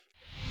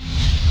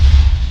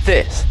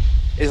This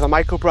is the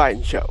Michael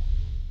Brian Show.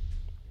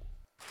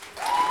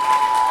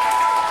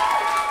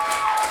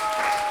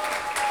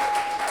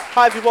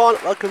 Hi everyone,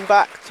 welcome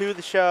back to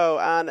the show,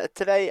 and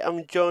today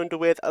I'm joined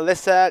with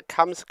Elisa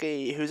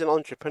Kamsky, who's an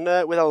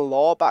entrepreneur with a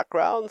law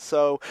background,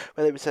 so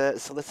whether it's a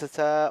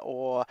solicitor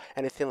or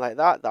anything like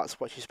that, that's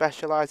what she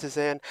specialises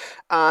in,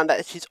 and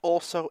she's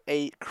also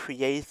a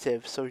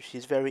creative, so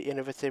she's very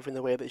innovative in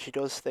the way that she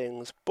does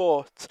things,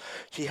 but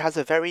she has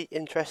a very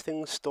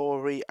interesting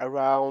story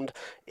around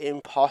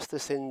imposter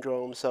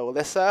syndrome. So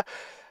Elisa,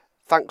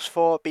 thanks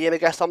for being a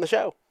guest on the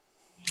show.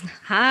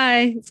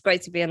 Hi, it's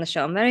great to be on the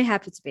show. I'm very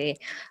happy to be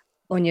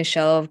on your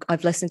show.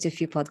 I've listened to a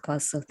few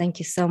podcasts, so thank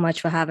you so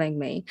much for having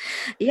me.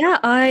 Yeah,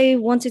 I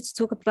wanted to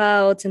talk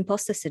about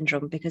imposter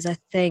syndrome because I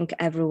think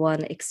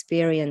everyone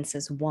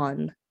experiences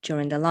one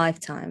during their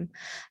lifetime.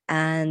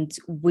 And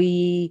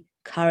we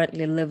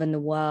currently live in a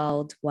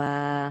world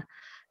where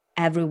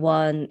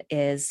everyone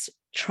is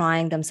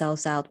trying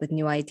themselves out with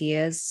new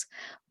ideas.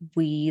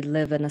 We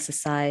live in a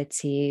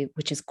society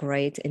which is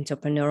great,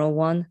 entrepreneurial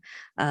one.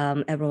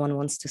 Everyone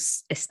wants to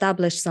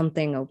establish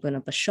something, open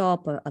up a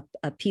shop,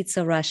 a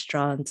pizza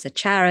restaurant, a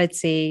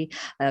charity,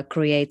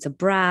 create a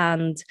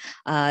brand,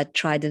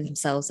 try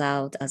themselves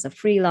out as a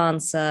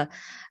freelancer.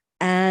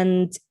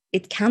 And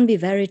it can be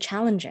very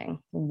challenging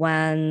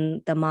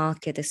when the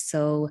market is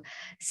so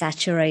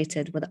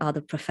saturated with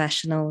other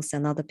professionals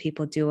and other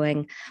people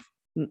doing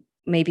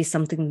maybe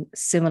something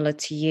similar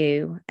to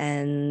you,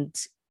 and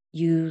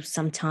you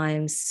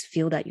sometimes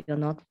feel that you're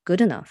not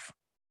good enough.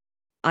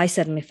 I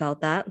certainly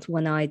felt that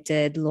when I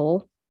did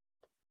law,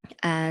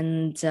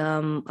 and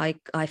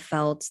I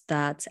felt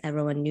that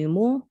everyone knew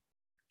more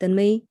than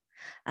me.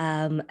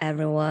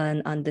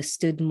 Everyone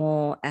understood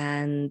more,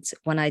 and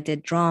when I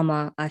did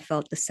drama, I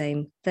felt the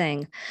same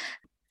thing.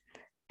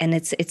 And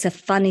it's a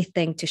funny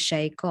thing to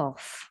shake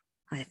off,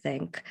 I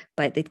think,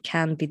 but it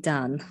can be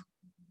done.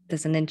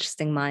 There's an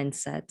interesting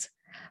mindset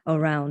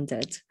around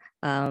it.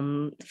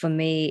 For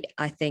me,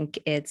 I think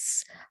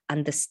it's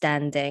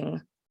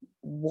understanding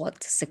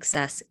what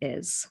success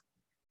is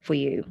for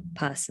you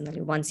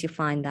personally. Once you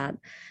find that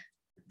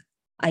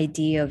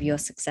idea of your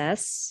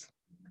success,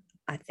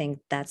 I think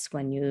that's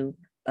when you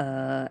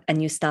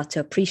start to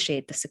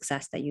appreciate the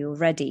success that you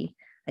already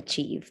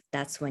achieved.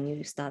 That's when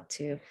you start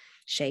to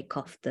shake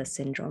off the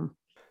syndrome.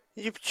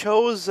 You've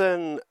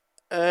chosen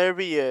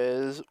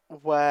areas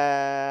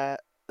where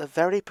they're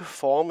very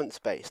performance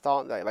based,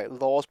 aren't they? Like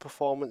law's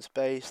performance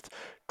based,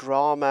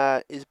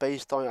 drama is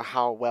based on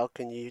how well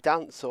can you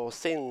dance or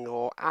sing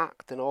or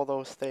act and all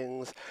those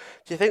things.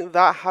 Do you think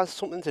that has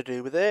something to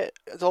do with it?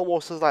 It's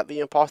almost as like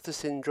the imposter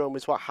syndrome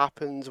is what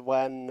happens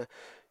when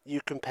you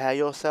compare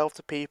yourself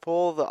to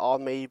people that are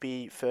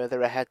maybe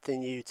further ahead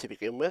than you to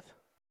begin with.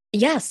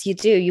 Yes, you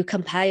do. You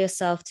compare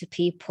yourself to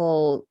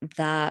people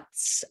that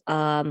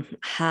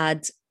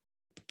had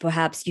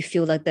perhaps you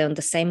feel like they're on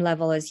the same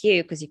level as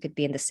you because you could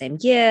be in the same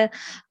year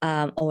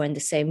or in the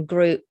same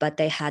group, but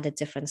they had a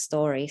different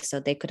story. So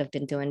they could have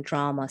been doing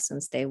drama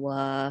since they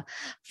were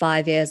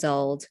 5 years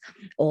old,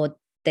 or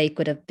they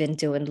could have been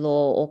doing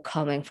law or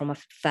coming from a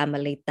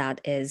family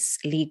that is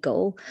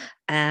legal.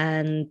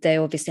 And they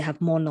obviously have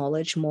more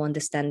knowledge, more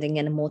understanding,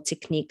 and more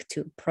technique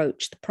to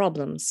approach the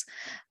problems.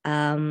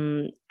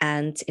 And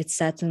it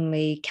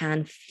certainly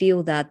can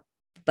feel that,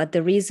 but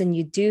the reason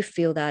you do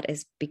feel that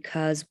is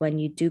because when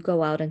you do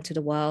go out into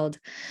the world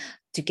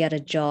to get a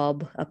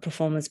job, a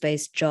performance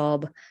based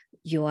job,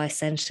 you are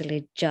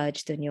essentially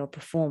judged in your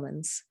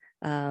performance.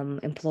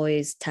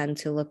 Employees tend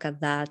to look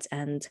at that,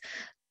 and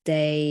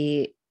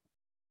they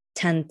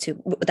tend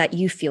to, that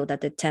you feel that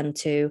they tend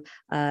to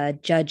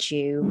judge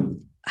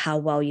you how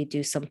well you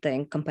do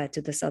something compared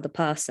to this other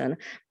person.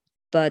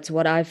 But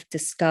what I've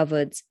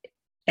discovered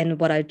and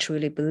what I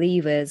truly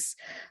believe is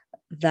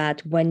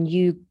that when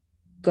you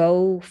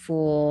go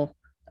for,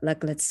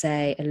 like, let's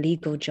say a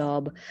legal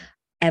job,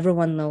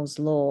 everyone knows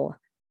law,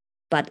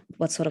 but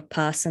what sort of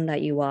person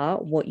that you are,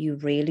 what you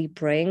really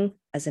bring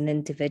as an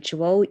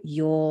individual,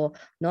 your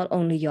not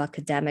only your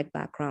academic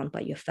background,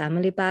 but your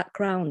family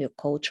background, your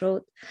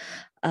cultural,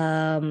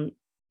 um,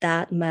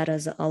 that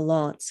matters a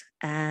lot.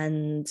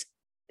 And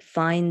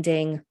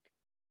finding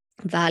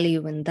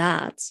value in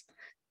that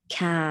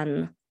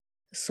can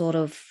sort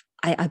of,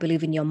 I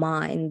believe in your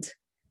mind,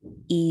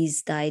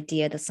 ease the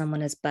idea that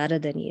someone is better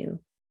than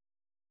you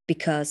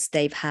because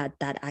they've had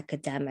that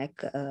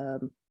academic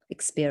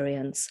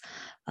experience.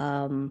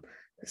 Um,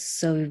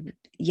 so,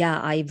 yeah,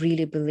 I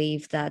really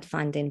believe that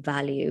finding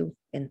value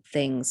in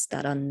things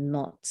that are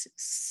not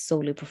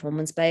solely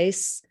performance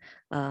based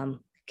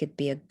could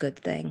be a good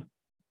thing.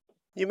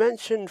 You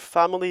mentioned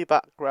family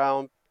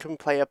background can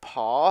play a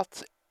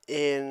part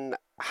in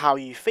how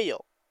you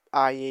feel,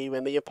 i.e.,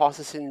 when the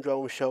imposter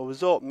syndrome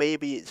shows up,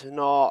 maybe it's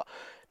not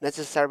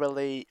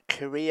necessarily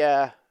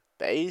career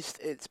based,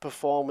 it's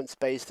performance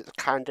based, it's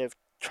kind of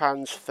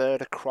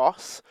transferred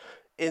across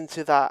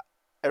into that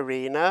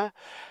arena.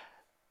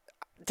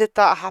 Did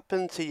that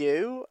happen to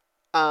you?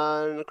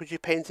 And could you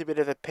paint a bit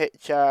of a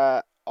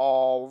picture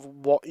of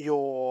what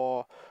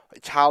your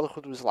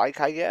childhood was like,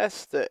 I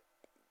guess, that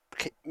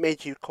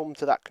made you come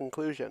to that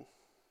conclusion?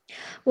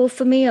 Well,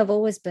 for me, I've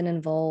always been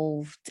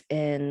involved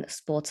in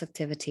sports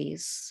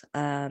activities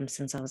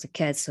since I was a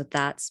kid. So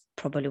that's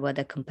probably where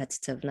the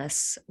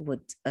competitiveness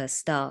would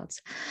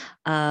start.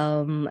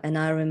 And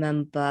I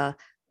remember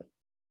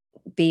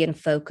being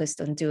focused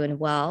on doing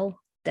well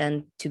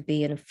than to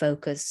being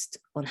focused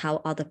on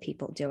how other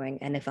people are doing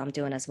and if I'm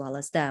doing as well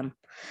as them.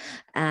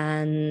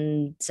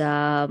 And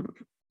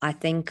I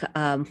think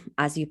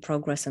as you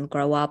progress and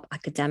grow up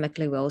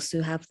academically, we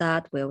also have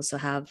that. We also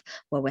have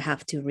where we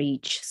have to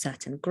reach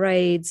certain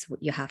grades.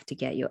 You have to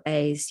get your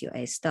A's, your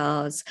A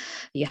stars.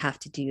 You have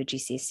to do your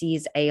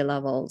GCSEs, A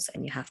levels,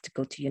 and you have to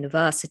go to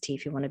university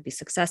if you want to be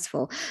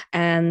successful.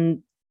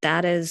 And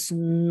that is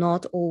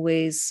not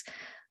always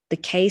the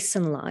case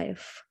in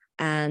life.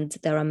 And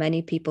there are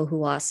many people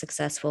who are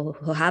successful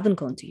who haven't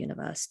gone to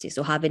universities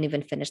or haven't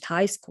even finished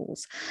high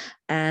schools.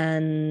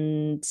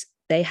 And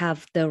they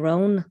have their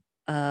own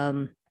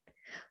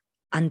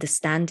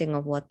understanding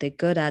of what they're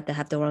good at. They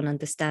have their own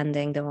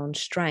understanding, their own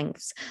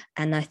strengths.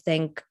 And I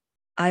think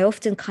I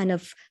often kind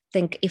of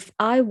think if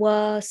I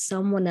were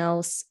someone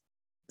else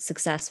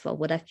successful,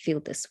 would I feel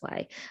this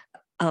way?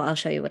 I'll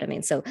show you what I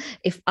mean. So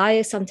if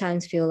I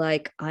sometimes feel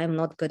like I'm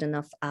not good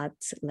enough at,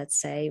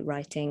 let's say,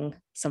 writing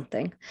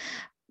something,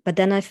 but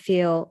then I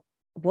feel,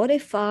 what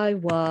if I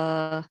were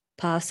a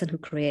person who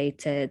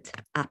created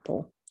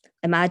Apple?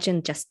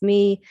 Imagine just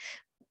me.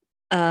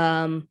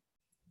 Um,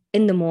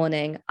 in the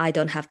morning, I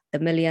don't have the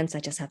millions, I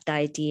just have the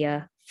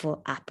idea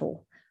for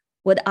Apple.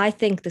 Would I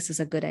think this is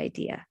a good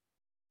idea?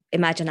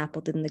 Imagine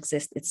Apple didn't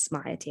exist, it's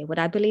my idea. Would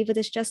I believe it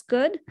is just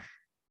good?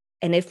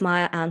 And if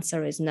my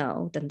answer is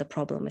no, then the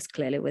problem is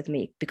clearly with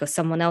me because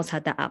someone else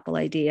had the Apple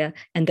idea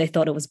and they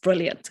thought it was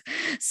brilliant.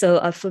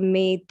 So for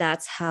me,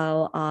 that's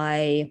how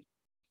I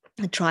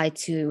try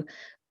to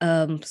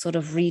sort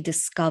of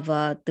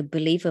rediscover the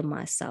belief in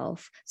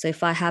myself. So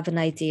if I have an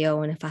idea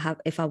and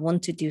if I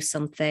want to do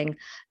something,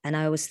 and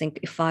I always think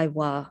if I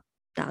were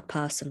that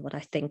person, would I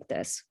think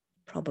this?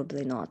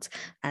 Probably not.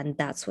 And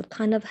that's what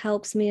kind of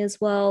helps me as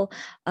well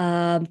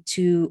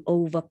to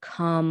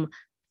overcome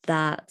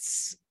that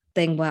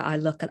thing where I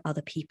look at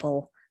other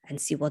people and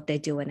see what they're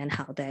doing and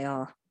how they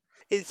are.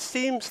 It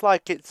seems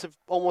like it's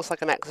almost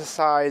like an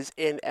exercise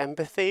in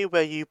empathy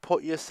where you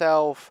put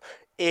yourself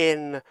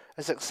in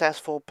a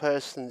successful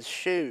person's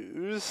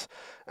shoes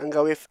and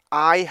go, if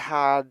I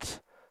had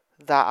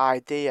that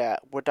idea,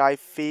 would I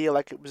feel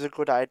like it was a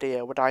good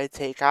idea? Would I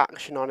take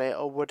action on it?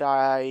 Or would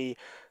I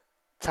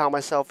tell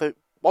myself it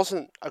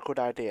wasn't a good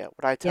idea?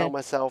 Would I tell Yeah.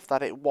 myself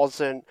that it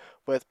wasn't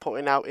worth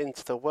putting out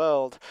into the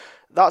world?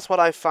 That's what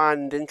I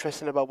find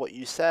interesting about what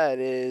you said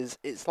is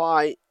it's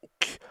like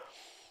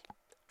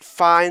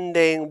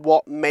finding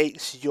what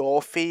makes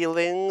your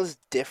feelings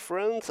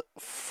different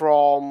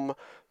from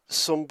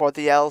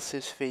somebody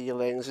else's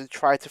feelings and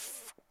try to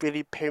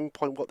really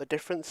pinpoint what the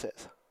difference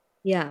is.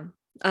 Yeah.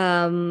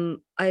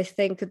 I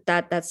think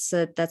that that's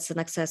an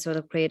exercise that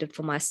I've created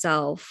for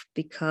myself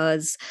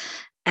because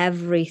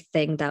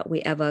everything that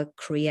we ever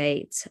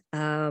create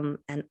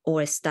and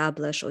or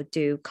establish or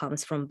do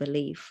comes from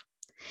belief.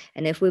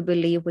 And if we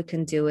believe we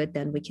can do it,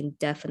 then we can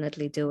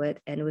definitely do it.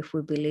 And if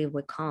we believe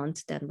we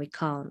can't, then we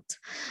can't.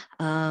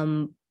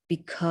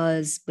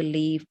 Because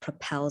belief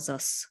propels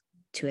us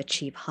to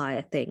achieve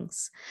higher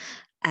things.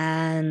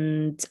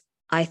 And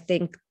I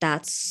think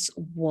that's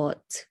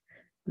what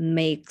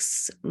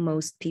makes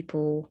most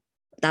people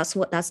that's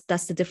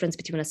the difference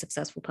between a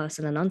successful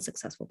person and an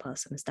unsuccessful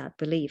person is that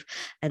belief.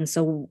 And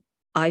so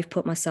I've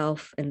put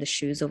myself in the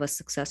shoes of a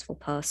successful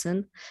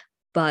person,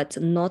 but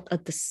not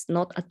at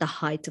the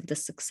height of the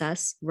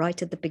success.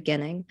 Right at the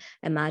beginning,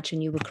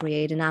 imagine you were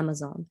creating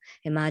Amazon.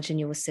 Imagine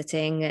you were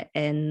sitting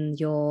in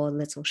your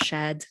little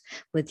shed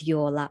with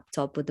your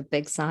laptop with the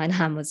big sign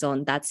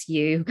Amazon. That's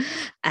you.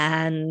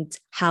 And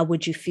how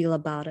would you feel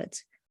about it?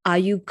 Are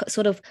you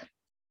sort of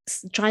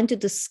trying to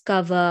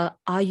discover,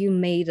 are you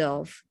made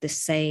of the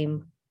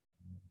same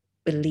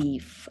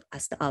belief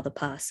as the other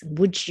person?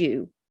 Would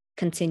you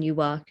continue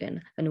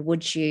working, and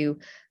would you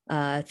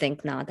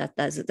think, now that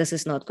this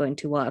is not going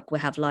to work? We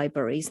have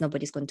libraries,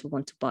 nobody's going to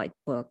want to buy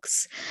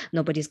books,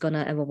 nobody's going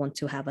to ever want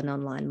to have an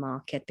online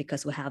market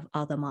because we have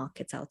other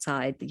markets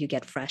outside, you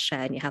get fresh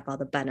air and you have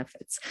other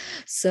benefits.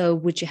 So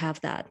would you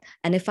have that?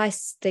 And if I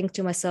think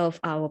to myself,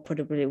 I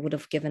probably would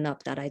have given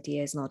up, that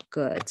idea is not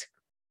good,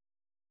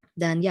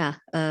 then yeah,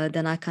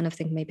 then I kind of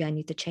think maybe I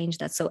need to change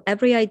that. So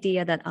every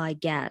idea that I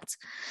get,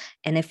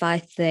 and if I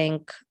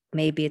think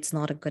maybe it's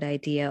not a good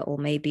idea or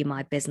maybe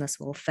my business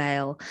will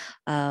fail,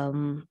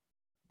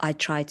 I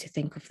try to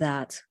think of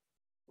that.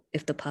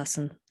 If the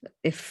person,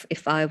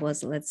 if I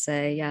was, let's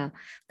say, yeah,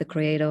 the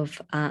creator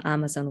of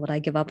Amazon, would I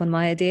give up on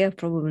my idea?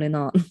 Probably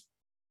not.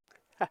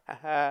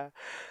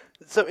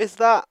 So is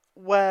that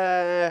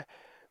where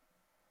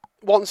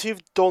once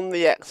you've done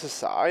the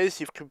exercise,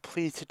 you've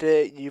completed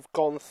it, you've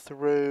gone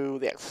through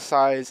the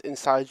exercise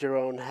inside your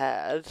own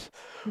head,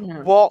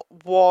 Yeah. what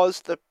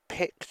was the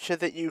picture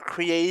that you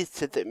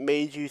created that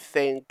made you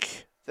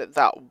think that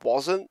that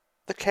wasn't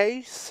the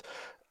case?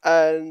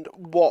 And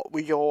what were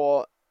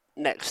your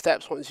next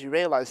steps once you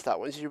realize that,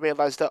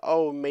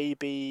 oh,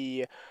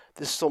 maybe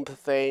there's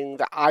something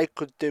that I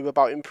could do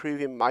about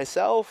improving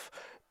myself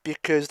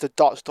because the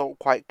dots don't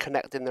quite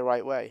connect in the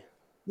right way?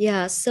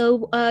 Yeah,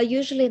 so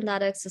usually in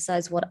that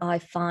exercise, what I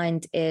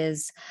find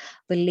is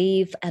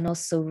belief and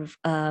also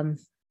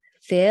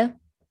fear.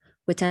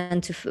 We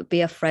tend to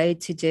be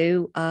afraid to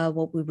do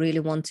what we really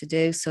want to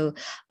do. So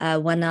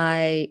when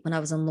I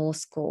was in law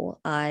school,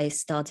 I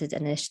started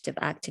initiative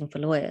acting for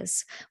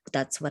lawyers.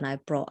 That's when I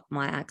brought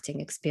my acting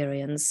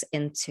experience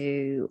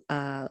into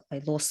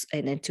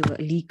into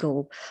a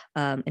legal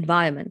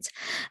environment,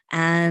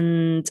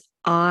 and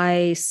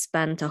I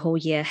spent a whole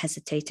year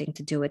hesitating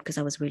to do it because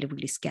I was really,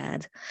 really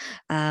scared.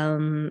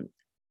 Um,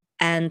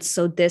 and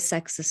so this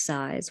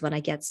exercise, when I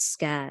get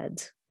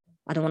scared,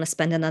 I don't want to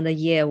spend another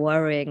year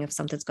worrying if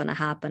something's going to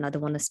happen. I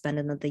don't want to spend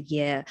another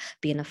year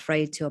being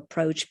afraid to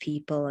approach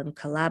people and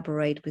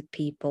collaborate with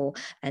people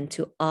and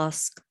to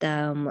ask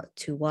them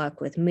to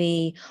work with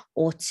me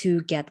or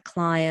to get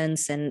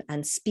clients and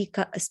speak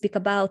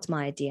about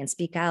my idea and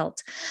speak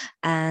out.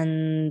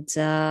 And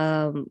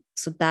so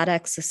that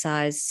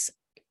exercise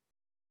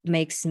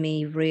makes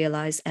me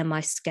realize, am I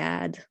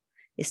scared?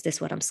 Is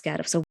this what I'm scared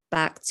of? So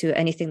back to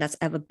anything that's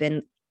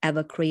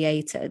ever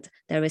created,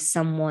 there is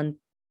someone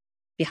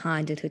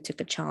behind it who took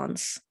a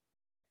chance.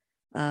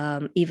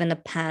 Even a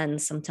pen,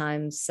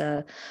 sometimes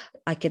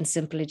I can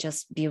simply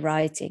just be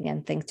writing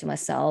and think to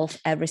myself,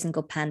 every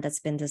single pen that's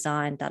been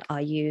designed that I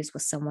use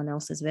was someone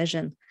else's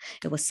vision.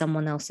 It was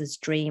someone else's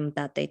dream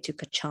that they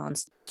took a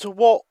chance. So,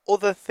 what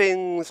other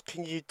things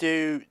can you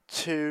do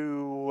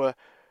to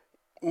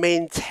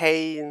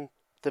maintain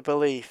the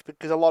belief?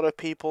 Because a lot of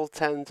people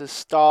tend to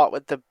start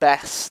with the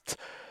best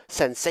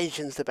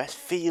sensations, the best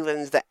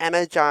feelings, they're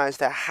energized,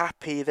 they're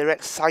happy, they're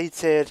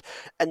excited,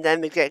 and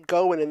then they get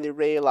going and they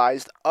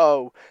realize,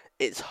 oh,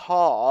 it's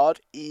hard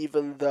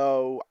even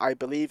though I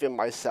believe in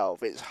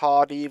myself. It's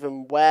hard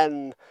even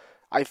when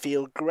I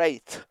feel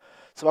great.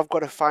 So I've got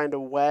to find a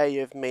way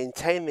of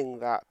maintaining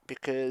that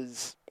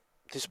because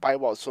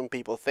despite what some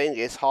people think,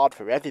 it's hard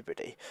for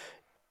everybody.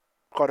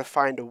 Got to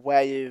find a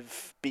way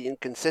of being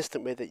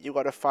consistent with it. You've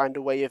got to find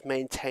a way of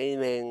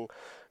maintaining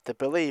the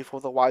belief,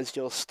 otherwise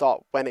you'll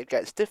stop when it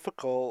gets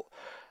difficult.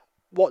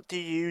 What do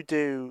you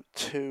do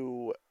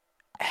to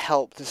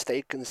help to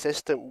stay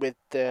consistent with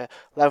the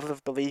level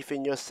of belief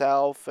in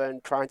yourself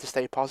and trying to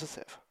stay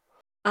positive?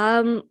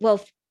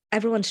 Well,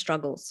 everyone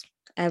struggles.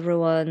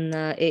 Everyone,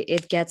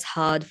 it gets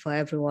hard for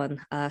everyone.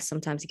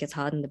 Sometimes it gets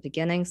hard in the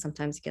beginning,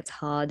 sometimes it gets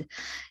hard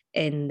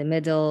in the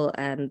middle,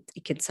 and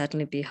it can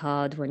certainly be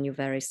hard when you're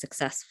very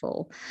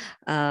successful.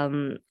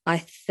 I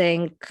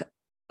think,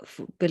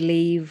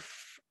 believe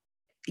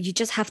you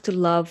just have to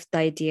love the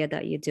idea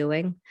that you're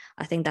doing.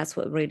 I think that's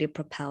what really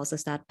propels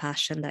us, that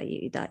passion that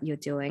you're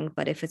doing.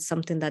 But if it's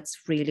something that's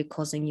really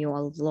causing you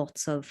a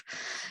lot of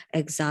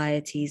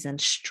anxieties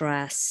and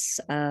stress,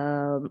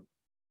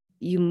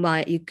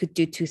 you could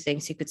do two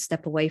things. You could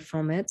step away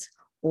from it,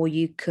 or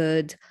you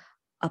could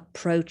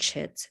approach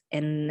it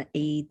in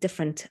a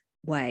different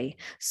way.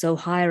 So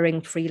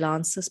hiring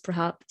freelancers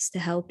perhaps to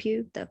help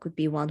you, that could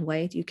be one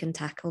way you can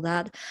tackle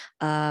that.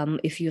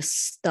 If you're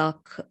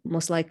stuck,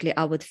 most likely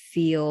I would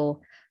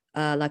feel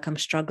like I'm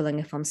struggling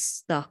if I'm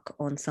stuck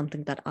on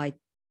something that I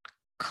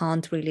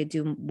can't really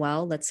do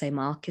well, let's say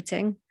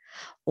marketing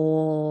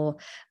or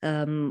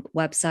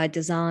website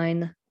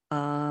design.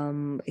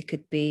 It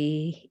could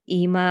be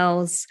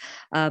emails.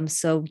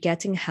 So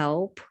getting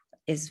help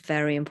is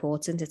very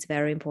important. It's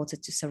very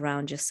important to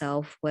surround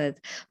yourself with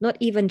not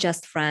even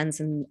just friends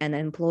and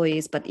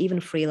employees, but even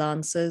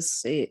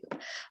freelancers.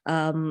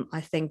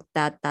 I think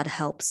that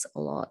helps a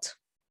lot.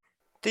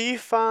 Do you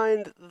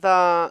find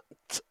that,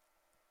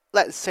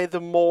 let's say, the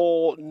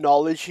more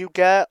knowledge you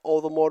get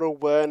or the more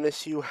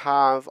awareness you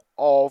have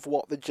of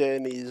what the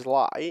journey is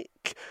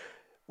like,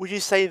 would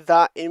you say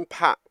that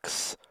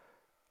impacts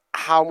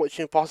how much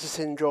imposter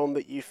syndrome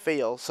that you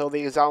feel? So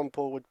the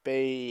example would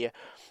be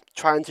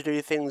trying to do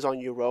things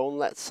on your own,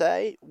 let's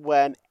say,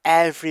 when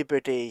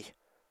everybody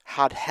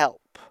had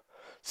help.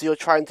 So you're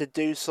trying to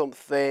do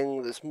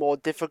something that's more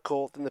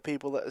difficult than the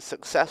people that are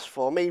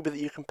successful, maybe that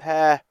you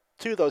compare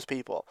to those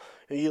people.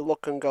 And you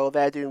look and go,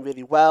 they're doing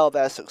really well,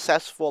 they're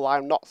successful,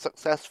 I'm not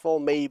successful,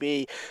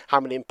 maybe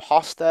I'm an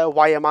imposter,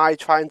 why am I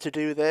trying to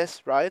do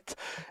this, right?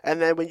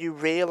 And then when you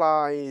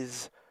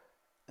realize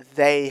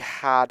they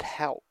had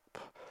help,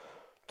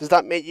 does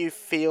that make you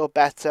feel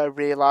better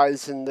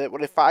realizing that,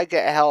 well, if I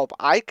get help,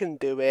 I can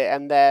do it,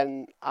 and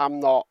then I'm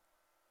not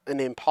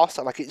an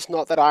imposter? Like, it's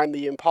not that I'm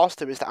the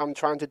imposter, it's that I'm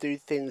trying to do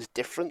things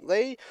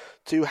differently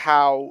to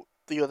how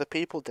the other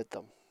people did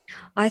them.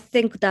 I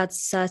think that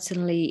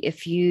certainly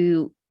if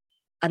you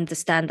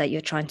understand that you're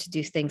trying to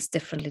do things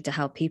differently to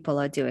how people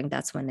are doing,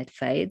 that's when it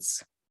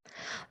fades.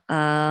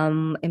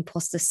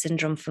 Imposter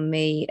syndrome for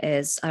me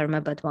is, I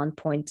remember at one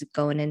point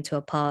going into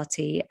a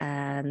party,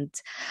 and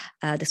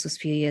this was a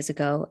few years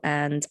ago,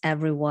 and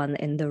everyone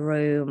in the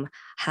room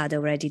had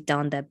already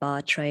done their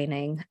bar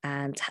training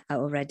and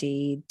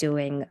already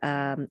doing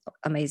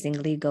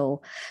amazing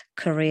legal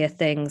career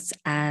things,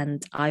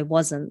 and I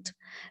wasn't.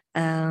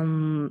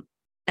 Um,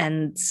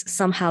 and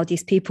somehow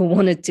these people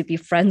wanted to be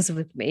friends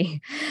with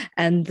me,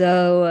 and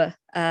though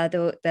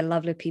they're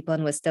lovely people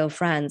and we're still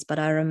friends, but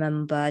I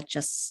remember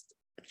just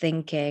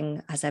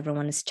thinking, as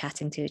everyone is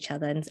chatting to each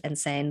other and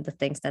saying the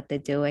things that they're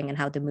doing and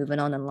how they're moving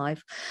on in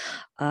life,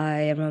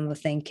 I remember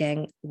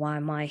thinking, why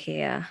am I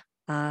here?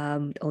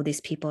 All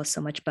these people are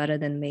so much better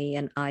than me,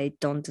 and I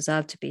don't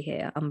deserve to be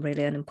here. I'm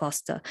really an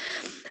imposter.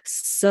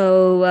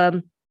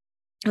 So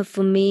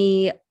for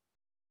me,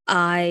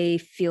 I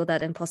feel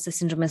that imposter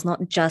syndrome is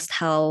not just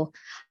how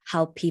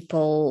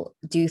people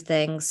do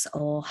things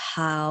or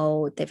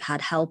how they've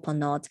had help or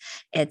not.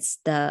 It's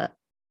the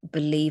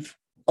belief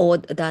or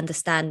the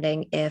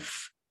understanding,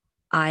 if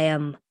I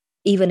am,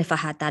 even if I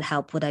had that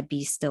help, would I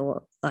be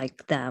still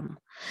like them?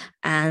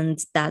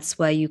 And that's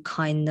where you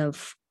kind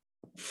of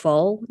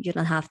fall. You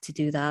don't have to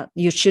do that.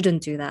 You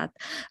shouldn't do that.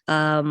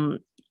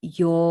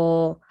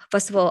 Your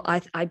first of all,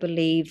 I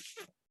believe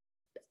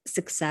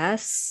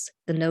success,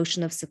 the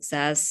notion of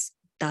success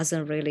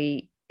doesn't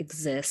really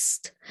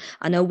exist.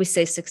 I know we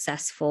say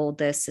successful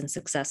this and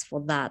successful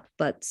that,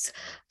 but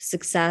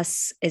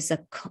success is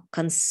a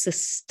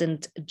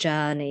consistent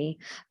journey.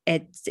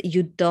 It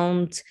you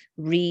don't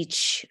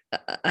reach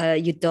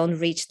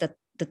the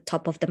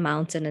top of the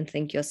mountain and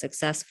think you're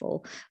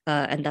successful,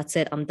 and that's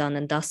it, I'm done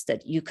and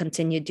dusted. You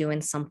continue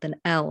doing something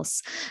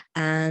else,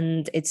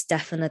 and it's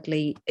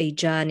definitely a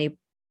journey.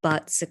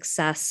 But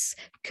success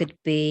could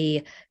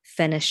be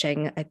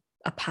finishing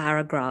a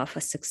paragraph.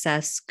 A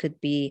success could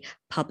be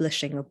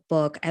publishing a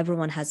book.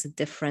 Everyone has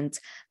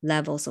different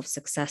levels of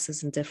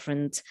successes and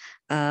different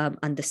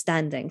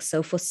understandings.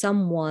 So for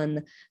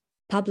someone,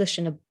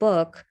 publishing a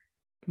book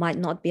might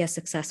not be a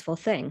successful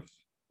thing,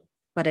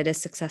 but it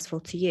is successful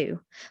to you.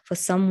 For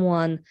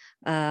someone,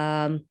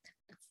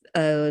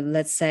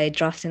 let's say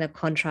drafting a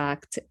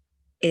contract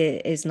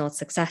is not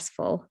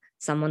successful.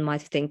 Someone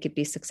might think it'd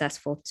be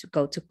successful to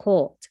go to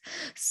court.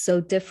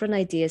 So different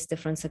ideas,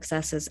 different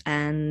successes.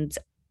 And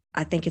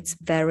I think it's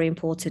very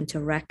important to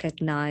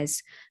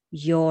recognize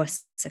your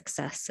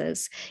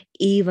successes,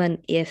 even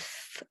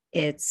if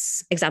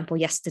it's, example,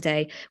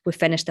 yesterday we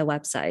finished a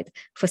website.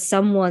 For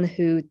someone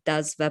who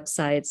does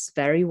websites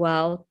very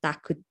well,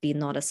 that could be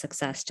not a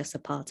success, just a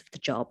part of the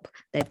job.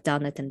 They've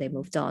done it and they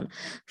moved on.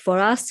 For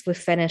us, we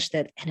finished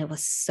it and it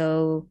was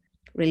so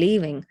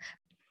relieving,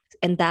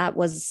 and that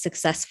was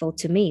successful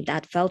to me.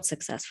 That felt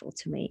successful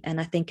to me.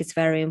 And I think it's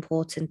very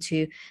important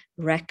to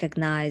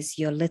recognize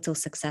your little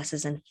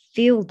successes and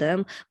feel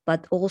them,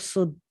 but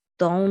also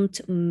don't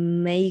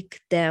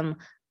make them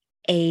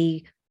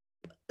a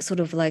sort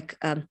of like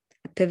a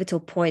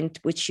pivotal point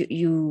which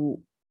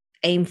you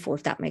aim for,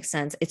 if that makes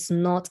sense. It's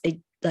not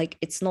a, like,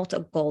 it's not a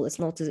goal. It's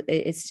not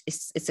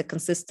it's a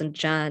consistent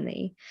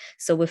journey.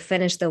 So we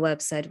finished the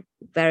website,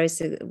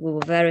 we were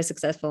very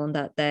successful on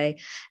that day,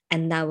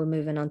 and now we're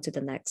moving on to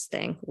the next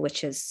thing,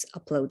 which is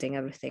uploading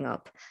everything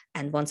up.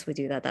 And once we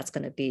do that, that's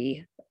going to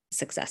be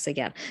success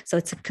again. So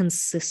it's a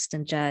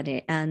consistent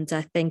journey, and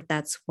I think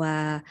that's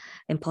where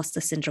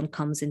imposter syndrome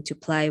comes into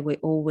play. We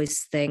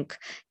always think,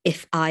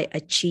 if I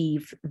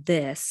achieve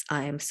this,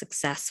 I am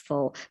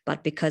successful,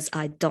 but because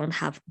I don't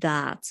have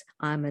that,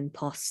 I'm an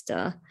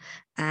imposter.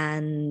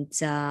 And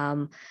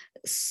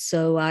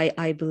so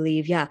I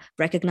believe, yeah,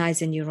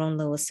 recognizing your own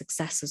little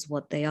successes,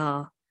 what they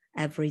are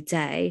every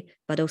day,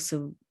 but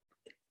also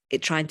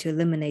trying to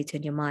eliminate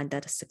in your mind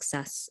that a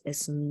success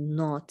is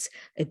not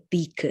a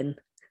beacon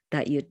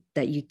that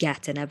you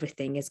get and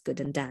everything is good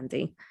and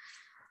dandy.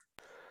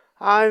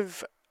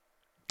 I've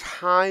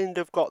kind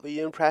of got the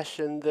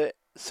impression that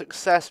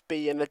success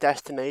being a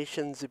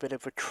destination's a bit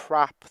of a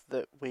trap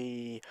that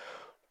we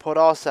put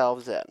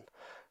ourselves in,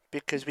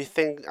 because we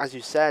think, as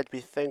you said, we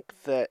think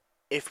that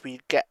if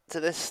we get to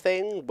this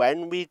thing,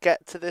 when we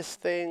get to this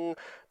thing,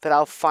 that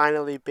I'll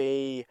finally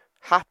be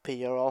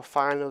happy, or I'll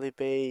finally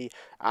be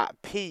at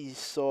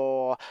peace,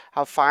 or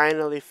I'll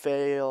finally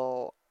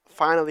feel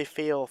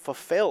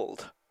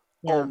fulfilled,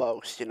 Yeah.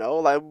 almost,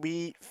 like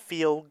we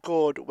feel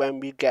good when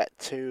we get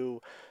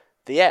to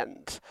the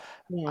end.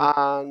 Yeah.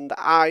 And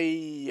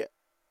I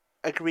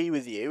agree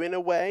with you in a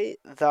way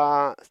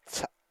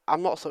that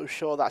I'm not so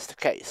sure that's the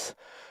case.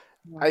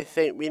 Yeah. I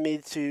think we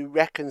need to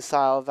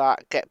reconcile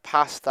that, get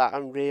past that,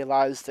 and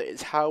realize that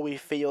it's how we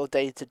feel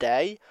day to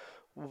day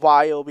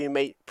while we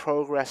make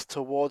progress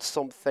towards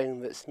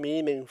something that's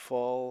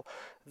meaningful.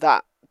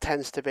 That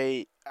tends to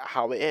be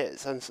how it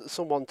is. And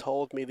someone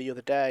told me the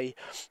other day,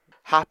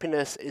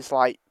 happiness is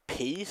like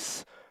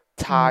peace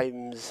Mm.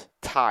 times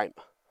time.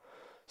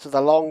 So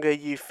the longer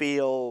you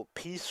feel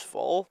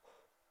peaceful,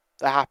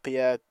 the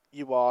happier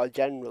you are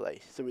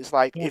generally. So it's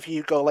like Yeah. if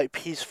you go like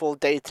peaceful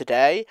day to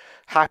day,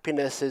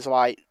 happiness is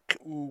like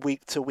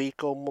week to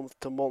week or month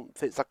to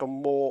month. It's like a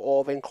more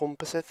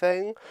all-encompassing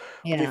thing.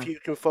 But if Yeah. you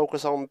can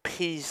focus on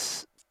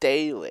peace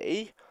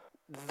daily,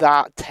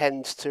 that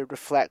tends to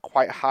reflect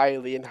quite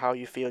highly in how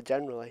you feel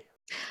generally.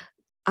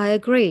 I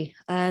agree.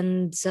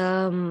 And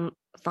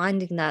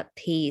finding that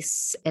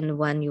peace in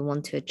when you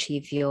want to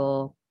achieve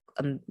your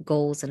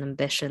goals and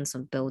ambitions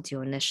and build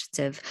your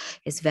initiative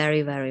is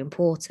very, very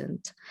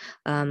important.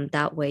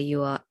 That way,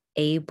 you are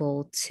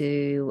able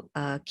to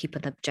keep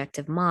an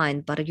objective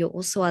mind, but you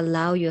also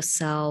allow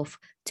yourself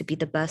to be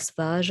the best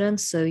version.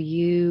 So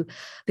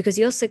because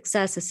your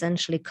success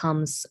essentially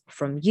comes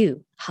from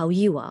you, how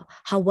you are,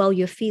 how well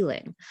you're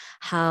feeling,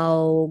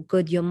 how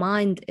good your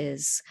mind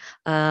is,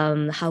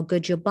 how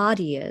good your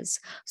body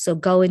is. So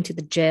going to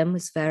the gym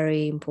is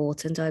very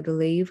important, I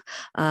believe.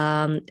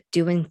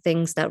 Doing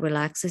things that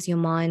relaxes your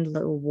mind,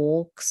 little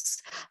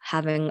walks,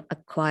 having a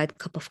quiet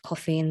cup of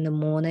coffee in the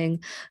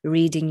morning,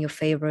 reading your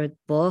favorite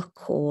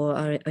book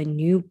or a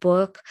new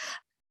book.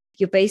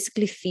 You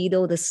basically feed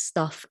all this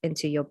stuff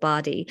into your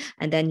body,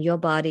 and then your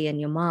body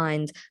and your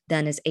mind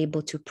then is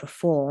able to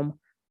perform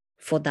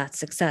for that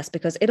success,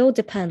 because it all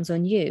depends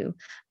on you.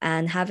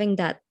 And having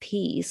that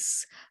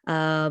peace,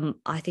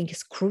 I think,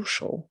 is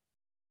crucial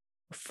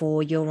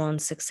for your own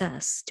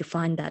success, to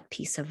find that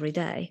peace every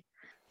day.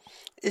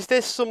 Is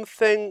this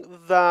something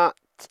that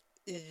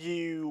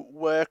you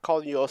work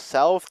on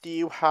yourself? Do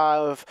you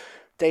have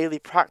daily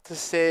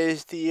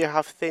practices? Do you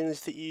have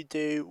things that you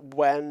do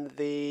when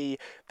the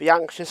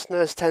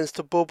anxiousness tends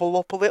to bubble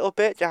up a little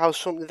bit? Do you have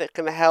something that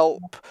can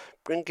help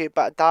bring it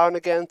back down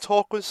again?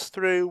 Talk us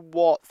through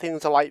what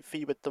things are like for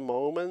you at the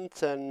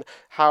moment and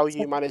how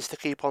you manage to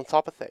keep on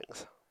top of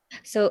things.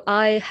 So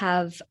I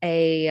have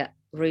a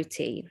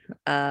routine.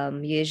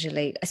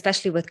 Usually,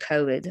 especially with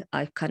COVID,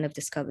 I've kind of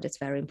discovered it's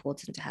very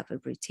important to have a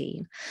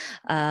routine.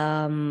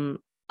 Um,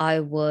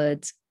 I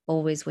would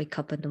always wake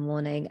up in the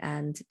morning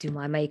and do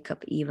my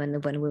makeup,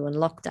 even when we were in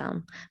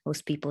lockdown.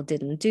 Most people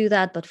didn't do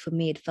that, but for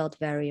me, it felt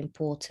very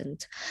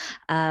important.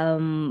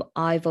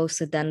 I've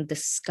also then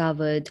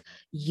discovered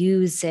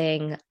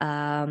using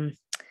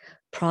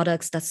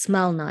products that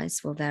smell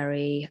nice were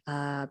very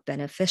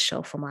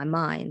beneficial for my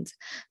mind.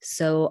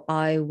 So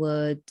I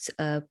would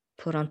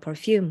put on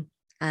perfume,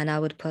 and I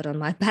would put on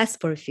my best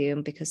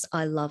perfume because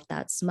I love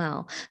that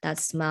smell. That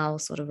smell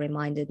sort of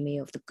reminded me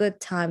of the good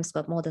times,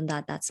 but more than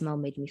that, that smell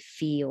made me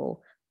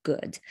feel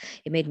good.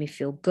 It made me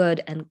feel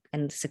good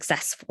and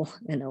successful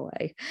in a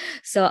way.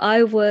 So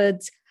I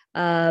would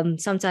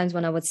sometimes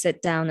when I would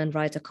sit down and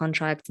write a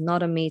contract,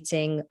 not a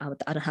meeting, I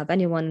don't have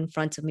anyone in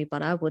front of me,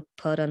 but I would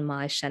put on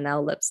my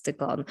Chanel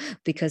lipstick on,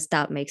 because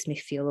that makes me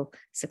feel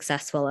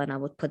successful. And I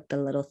would put the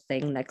little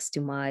thing next to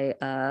my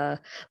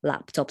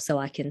laptop so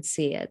I can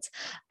see it.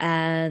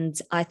 And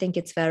I think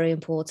it's very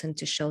important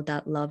to show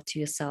that love to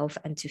yourself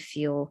and to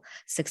feel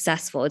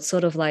successful. It's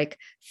sort of like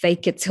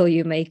fake it till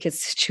you make it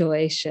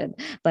situation,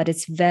 but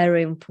it's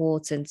very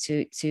important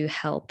to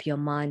help your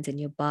mind and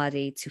your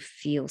body to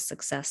feel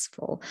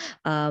successful.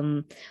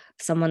 um,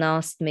 Someone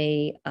asked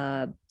me,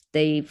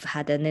 they've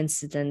had an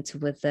incident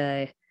with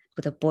a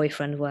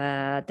boyfriend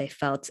where they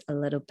felt a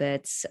little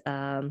bit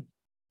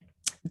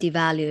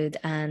devalued,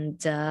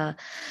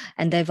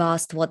 and they've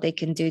asked what they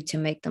can do to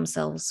make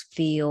themselves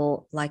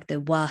feel like they're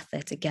worth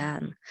it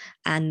again.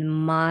 And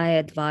my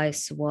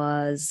advice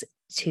was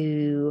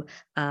to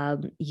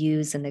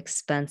use an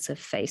expensive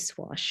face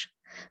wash,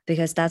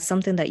 because that's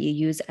something that you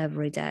use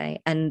every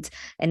day. And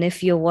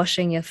if you're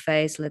washing your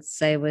face, let's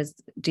say with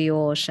Dior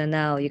or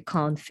Chanel, you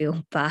can't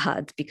feel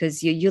bad,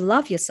 because you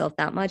love yourself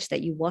that much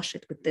that you wash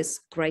it with this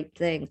great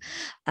thing,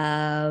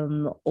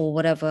 or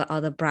whatever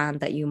other brand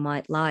that you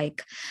might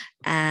like.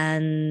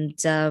 And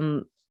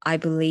I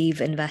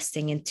believe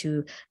investing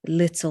into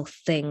little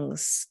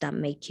things that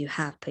make you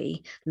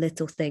happy,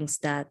 little things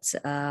that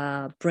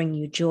bring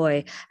you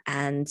joy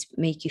and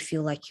make you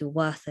feel like you're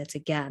worth it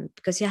again,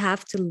 because you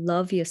have to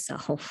love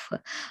yourself.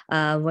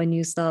 When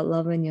you start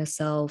loving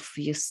yourself,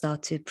 you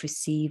start to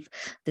perceive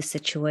the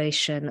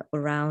situation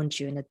around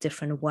you in a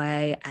different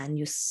way, and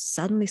you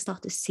suddenly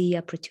start to see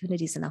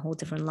opportunities in a whole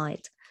different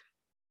light.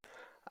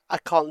 I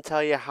can't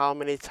tell you how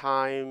many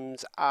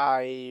times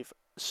I've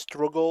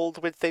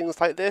struggled with things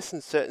like this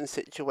in certain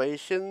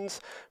situations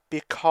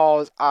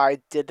because I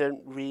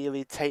didn't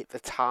really take the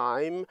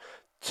time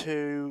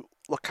to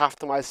look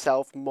after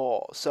myself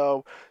more.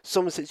 So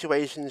some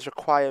situations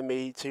require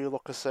me to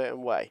look a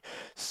certain way.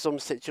 Some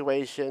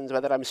situations,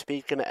 whether I'm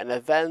speaking at an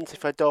event,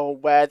 if I don't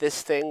wear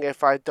this thing,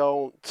 if I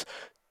don't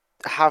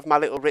have my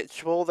little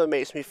ritual that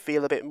makes me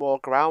feel a bit more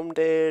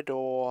grounded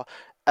or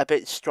a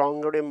bit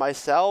stronger in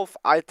myself,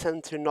 I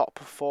tend to not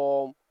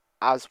perform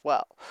as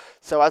well.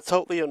 So I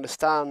totally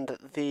understand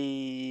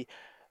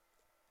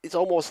it's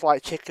almost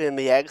like chicken and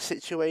the egg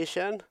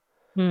situation.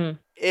 Hmm.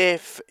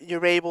 If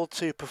you're able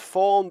to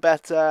perform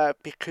better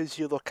because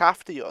you look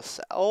after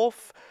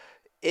yourself,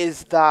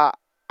 is that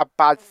a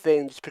bad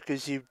thing just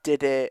because you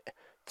did it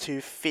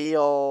to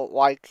feel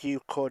like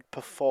you could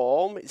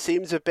perform. It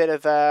seems a bit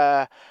of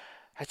a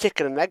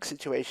chicken and egg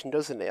situation,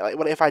 doesn't it? Like,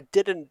 well, if I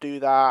didn't do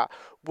that,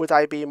 would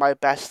I be my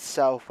best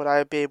self? Would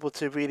I be able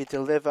to really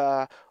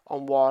deliver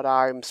on what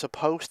I'm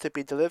supposed to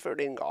be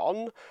delivering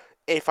on?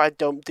 If I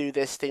don't do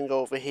this thing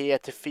over here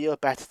to feel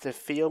better, to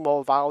feel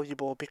more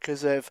valuable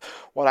because of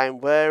what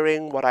I'm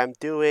wearing, what I'm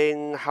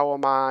doing, how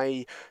am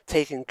I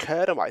taking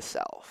care of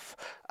myself?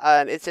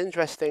 And it's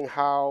interesting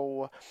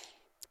how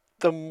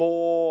the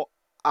more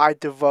I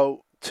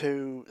devote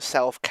to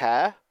self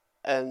care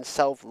and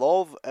self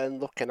love and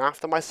looking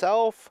after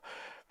myself,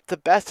 the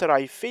better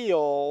I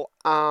feel,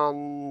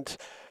 and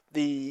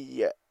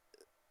the,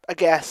 I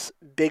guess,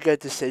 bigger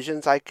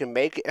decisions I can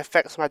make. It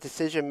affects my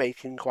decision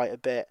making quite a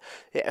bit.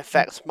 It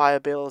affects my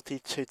ability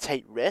to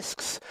take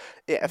risks.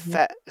 It Mhm.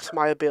 affects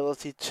my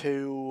ability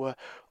to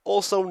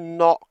also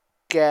not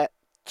get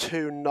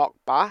too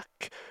knocked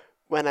back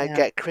when I Yeah,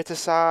 get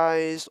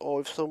criticized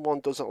or if someone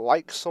doesn't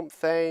like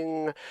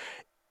something.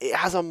 It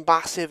has a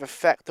massive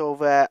effect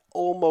over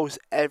almost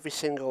every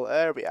single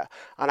area.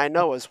 And I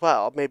know as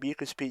well, maybe you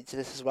could speak to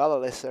this as well,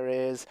 Alyssa,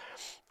 is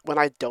when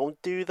I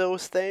don't do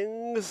those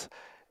things,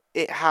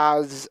 it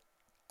has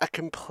a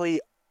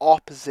complete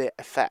opposite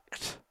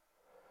effect.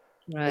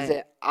 As right.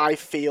 in, I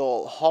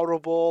feel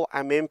horrible,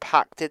 I'm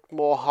impacted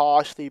more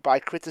harshly by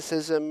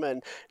criticism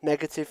and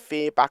negative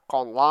feedback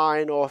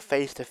online or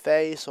face to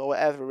face or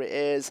whatever it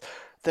is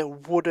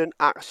that wouldn't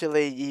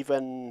actually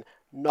even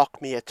knock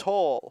me at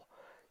all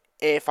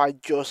if I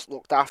just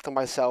looked after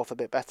myself a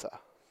bit better.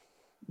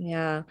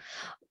 Yeah.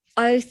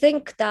 I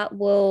think that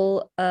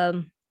will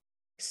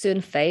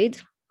soon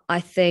fade. I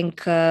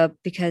think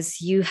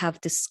because you're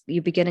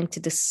beginning to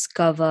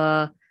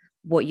discover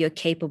what you're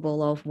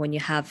capable of when you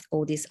have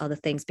all these other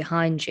things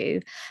behind you.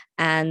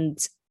 And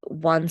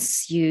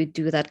once you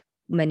do that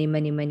many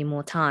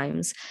more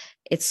times,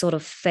 it sort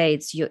of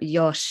fades.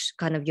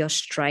 Kind of your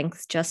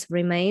strength just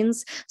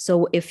remains.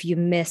 So if you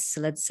miss,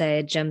 let's say,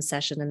 a gym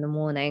session in the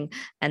morning,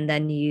 and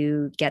then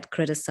you get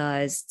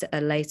criticized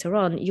later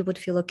on, you would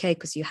feel okay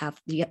because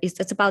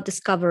it's about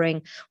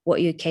discovering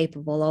what you're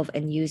capable of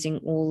and using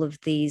all of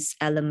these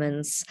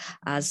elements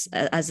as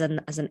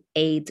an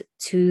aid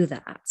to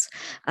that.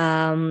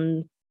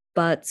 um,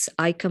 but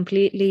I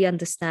completely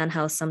understand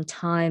how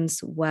sometimes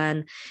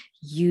when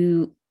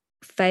you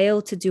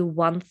fail to do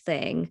one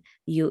thing,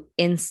 you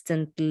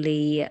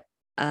instantly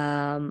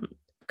um,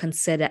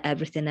 consider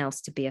everything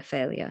else to be a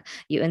failure.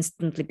 You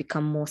instantly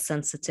become more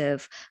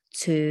sensitive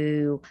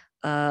to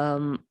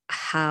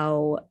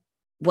how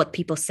what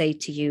people say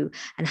to you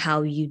and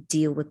how you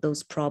deal with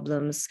those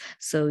problems.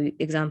 So,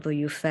 example,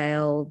 you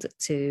failed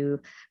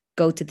to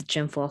go to the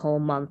gym for a whole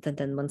month, and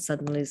then when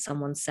suddenly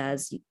someone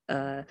says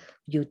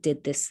you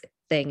did this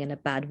thing in a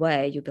bad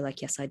way, you'll be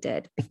like, yes, I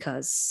did,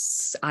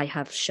 because I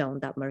have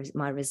shown that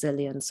my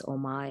resilience or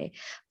my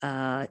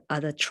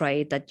other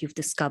trait that you've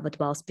discovered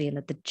whilst being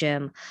at the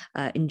gym,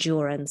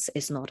 endurance,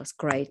 is not as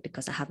great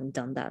because I haven't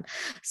done that.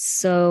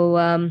 So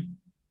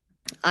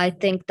I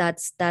think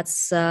that's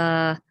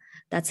a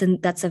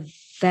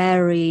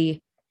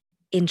very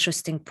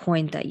interesting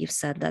point that you've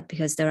said that,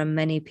 because there are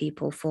many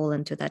people fall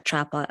into that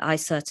trap. I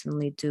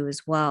certainly do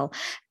as well.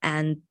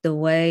 And the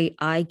way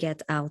I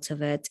get out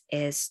of it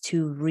is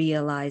to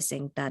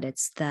realizing that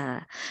it's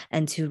there,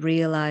 and to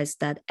realize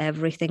that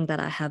everything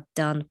that I have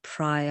done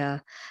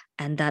prior,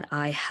 and that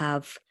I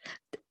have,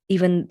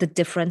 even the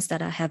difference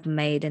that I have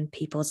made in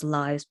people's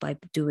lives by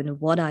doing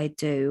what I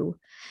do,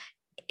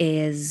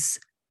 is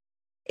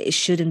it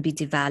shouldn't be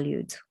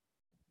devalued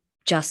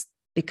just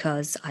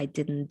because I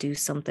didn't do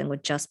something, or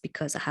just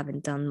because I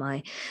haven't done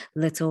my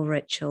little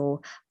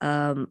ritual.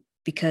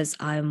 Because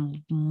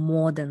I'm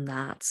more than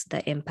that.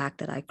 The impact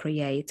that I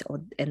create,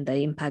 or and the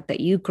impact that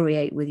you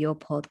create with your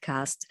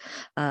podcast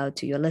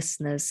to your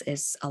listeners,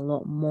 is a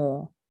lot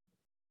more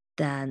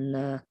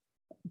than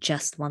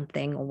just one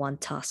thing or one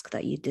task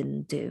that you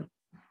didn't do.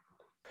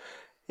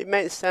 It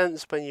makes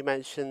sense when you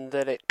mention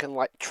that it can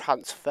like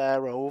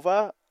transfer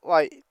over.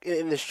 Like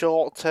in the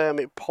short term,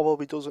 it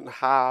probably doesn't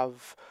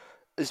have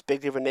as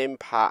big of an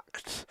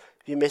impact.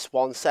 If you miss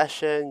one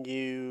session,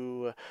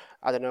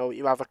 I don't know,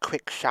 you have a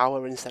quick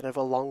shower instead of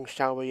a long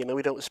shower. You know,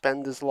 we don't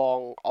spend as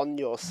long on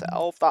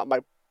yourself. That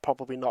might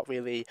probably not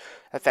really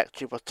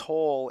affect you at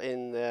all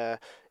in the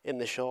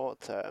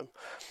short term.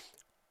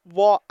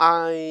 What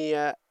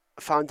I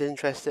found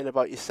interesting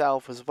about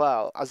yourself as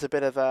well, as a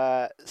bit of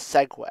a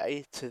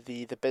segue to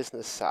the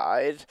business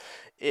side,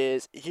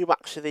 is you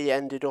actually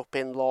ended up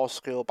in law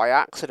school by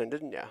accident,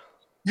 didn't you?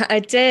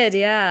 I did,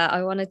 yeah.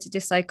 I wanted to do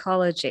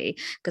psychology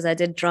because I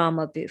did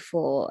drama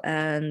before,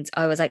 and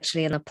I was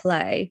actually in a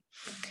play.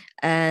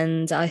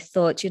 And I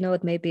thought, you know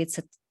what, maybe it's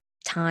a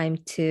time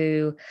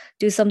to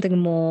do something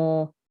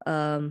more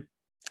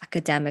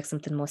academic,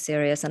 something more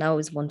serious. And I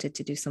always wanted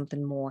to do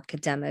something more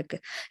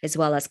academic as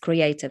well as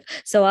creative.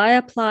 So I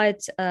applied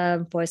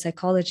for a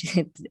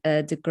psychology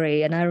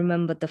degree. And I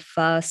remember the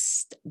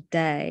first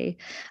day,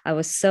 I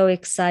was so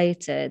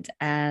excited.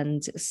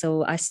 And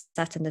so I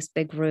sat in this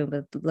big room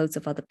with loads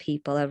of other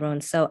people,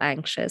 everyone's so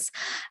anxious.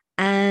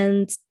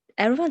 And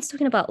everyone's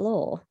talking about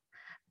law.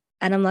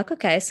 And I'm like,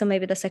 okay, so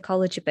maybe the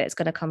psychology bit is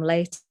going to come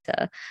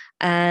later.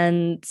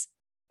 And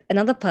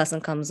another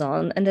person comes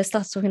on and they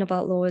start talking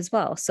about law as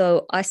well.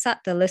 So I sat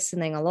there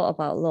listening a lot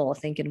about law,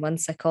 thinking when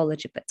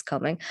psychology bit's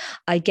coming.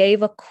 I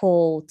gave a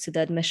call to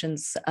the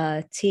admissions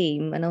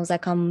team and I was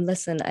like,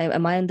 listen,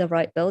 am I in the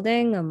right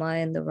building? Am I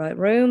in the right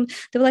room?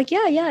 They were like,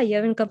 yeah,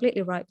 you're in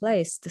completely right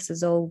place. This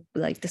is all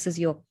like, this is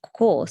your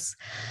course.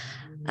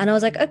 And I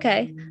was like,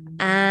 okay.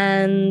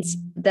 And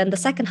then the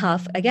second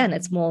half, again,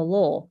 it's more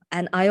law.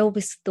 And I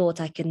always thought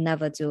I could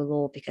never do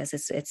law because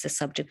it's a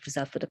subject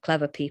reserved for the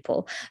clever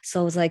people. So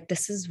I was like,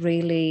 this is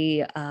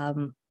really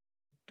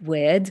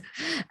weird.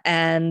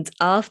 And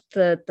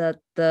after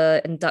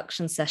the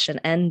induction session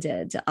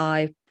ended,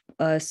 I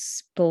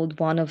pulled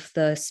one of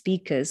the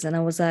speakers and I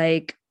was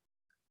like,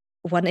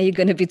 when are you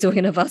going to be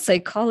talking about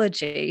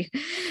psychology?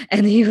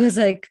 And he was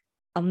like,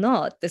 I'm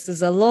not. This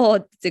is a law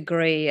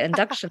degree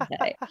induction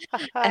day.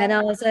 And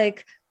I was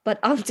like, but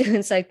I'm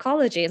doing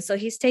psychology. And so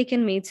he's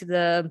taken me to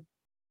the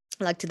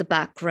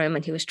back room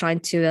and he was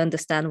trying to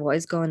understand what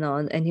is going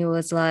on. And he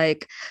was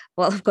like,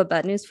 well, I've got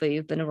bad news for you.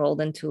 You've been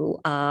enrolled into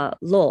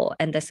law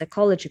and the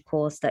psychology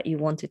course that you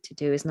wanted to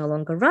do is no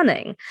longer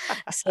running.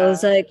 So I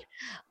was like,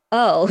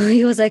 oh,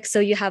 he was like,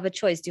 so you have a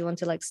choice. Do you want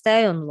to like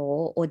stay on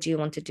law or do you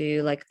want to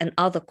do like an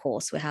other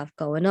course we have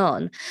going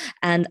on?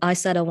 And I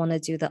said, I want to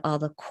do the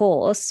other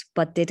course,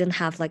 but they didn't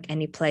have like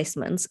any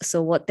placements.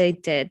 So what they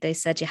did, they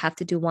said you have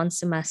to do one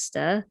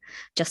semester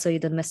just so you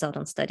don't miss out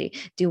on study.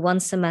 Do one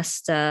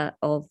semester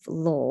of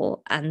law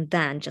and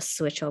then just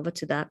switch over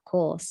to that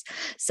course.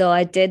 So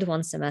I did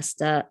one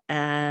semester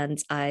and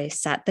I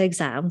sat the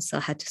exams. So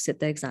I had to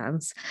sit the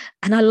exams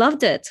and I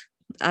loved it.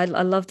 I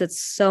loved it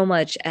so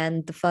much.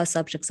 And the first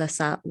subjects I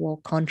sat were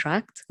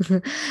contract,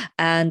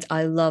 and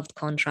I loved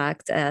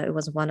contract. It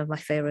was one of my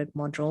favorite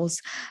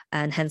modules,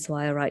 and hence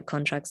why I write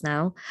contracts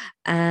now.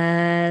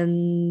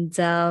 And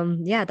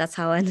yeah, that's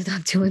how I ended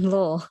up doing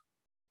law.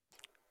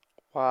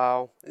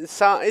 Wow. It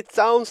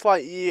sounds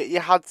like you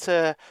had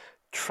to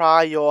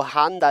try your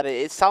hand at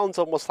it. It sounds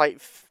almost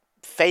like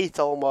fate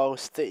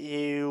almost that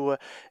you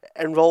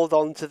enrolled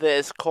onto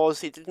this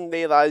course you didn't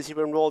realize you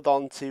enrolled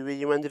onto and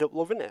you ended up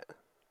loving it.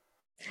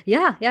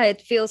 Yeah,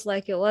 it feels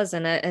like it was.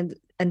 And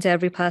to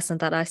every person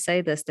that I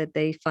say this, that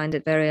they find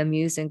it very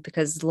amusing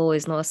because law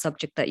is not a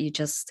subject that you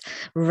just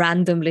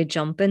randomly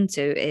jump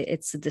into.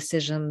 It's a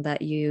decision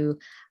that you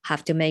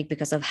have to make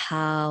because of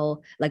how,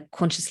 like,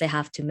 consciously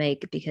have to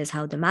make because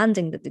how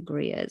demanding the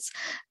degree is.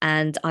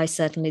 And I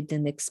certainly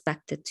didn't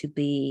expect it to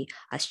be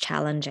as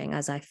challenging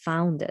as I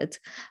found it.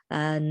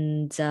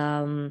 And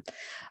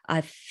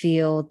I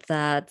feel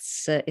that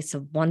it's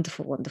a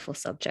wonderful, wonderful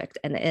subject.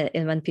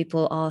 And when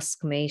people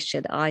ask me,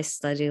 should I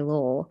study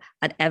law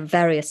at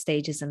various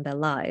stages in their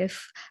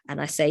life? And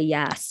I say,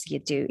 yes, you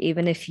do.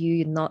 Even if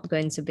you're not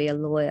going to be a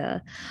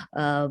lawyer,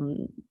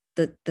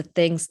 the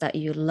things that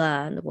you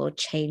learn will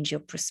change your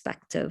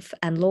perspective.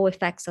 And law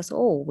affects us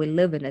all. We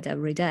live in it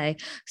every day.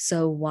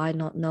 So why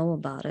not know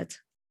about it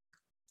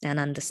and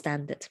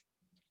understand it?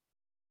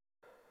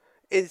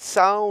 It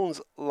sounds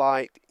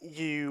like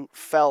you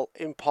felt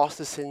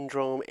imposter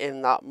syndrome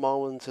in that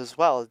moment as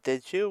well,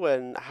 did you?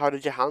 And how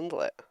did you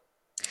handle it?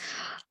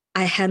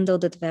 I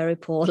handled it very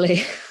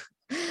poorly.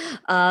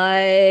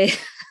 I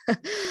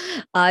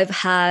I've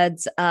had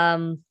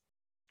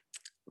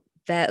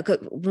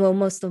well,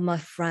 most of my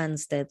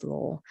friends did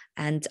law,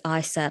 and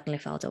I certainly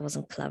felt I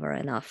wasn't clever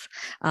enough.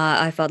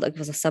 I felt like it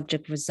was a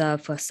subject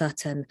reserved for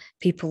certain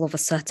people of a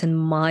certain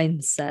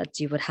mindset.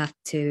 You would have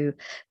to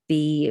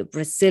be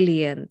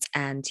resilient,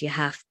 and you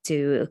have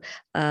to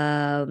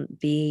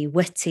be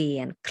witty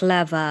and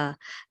clever.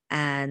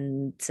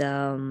 And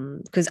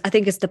because I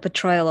think it's the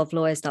portrayal of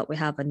lawyers that we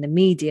have in the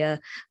media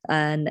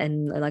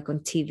and like on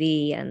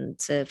TV and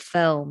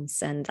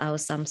films. And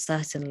I'm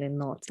certainly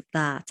not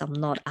that. I'm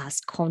not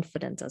as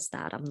confident as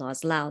that. I'm not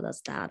as loud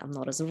as that. I'm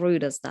not as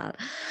rude as that.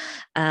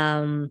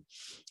 Um,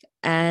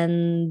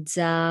 and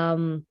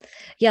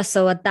yeah,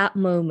 so at that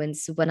moment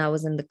when I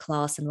was in the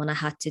class and when I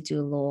had to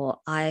do law,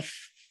 I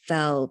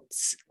felt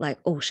like,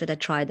 oh, should I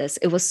try this?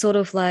 It was sort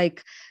of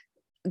like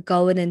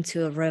going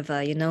into a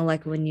river,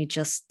 like when you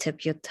just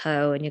tip your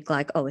toe and you're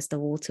like, oh, is the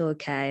water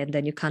okay? And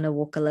then you kind of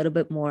walk a little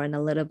bit more and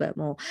a little bit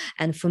more.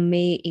 And for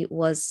me, it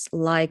was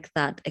like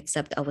that,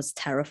 except I was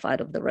terrified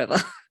of the river.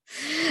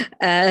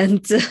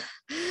 And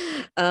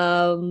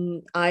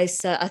I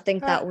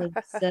think that was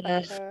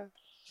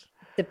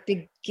the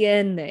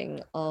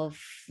beginning of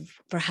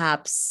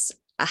perhaps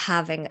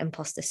having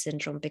imposter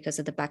syndrome because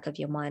at the back of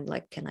your mind,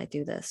 like, can I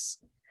do this?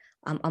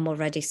 I'm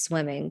already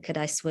swimming. Could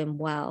I swim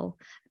well?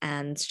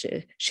 And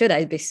should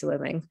I be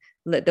swimming?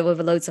 There were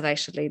loads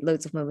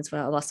of moments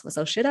where I asked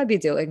myself, should I be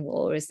doing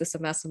more? Or is this a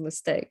massive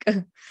mistake?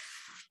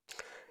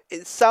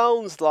 It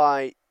sounds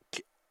like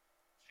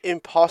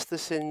imposter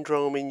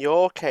syndrome in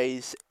your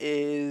case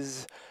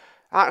is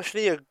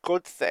actually a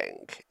good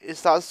thing?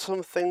 Is that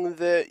something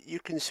that you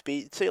can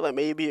speak to? Like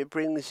maybe it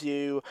brings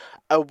you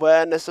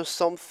awareness of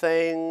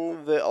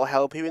something that'll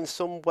help you in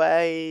some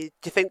way.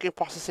 Do you think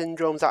imposter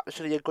syndrome's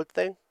actually a good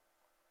thing?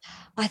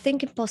 I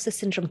think imposter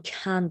syndrome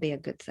can be a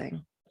good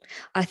thing.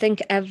 I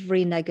think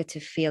every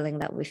negative feeling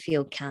that we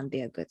feel can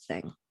be a good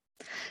thing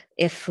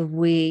if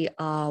we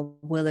are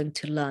willing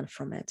to learn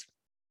from it.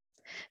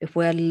 If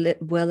we're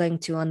willing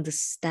to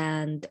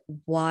understand,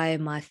 why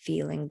am I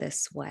feeling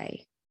this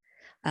way?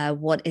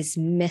 What is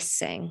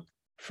missing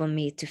for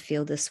me to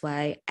feel this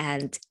way?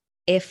 And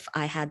if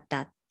I had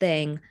that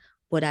thing,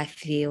 would I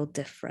feel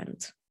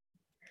different?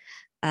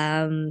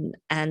 Um,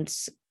 and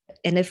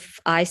and if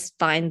I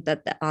find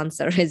that the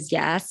answer is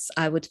yes,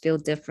 I would feel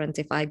different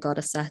if I got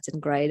a certain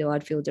grade, or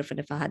I'd feel different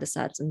if I had a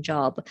certain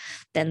job.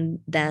 Then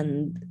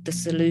the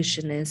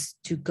solution is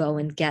to go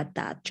and get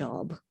that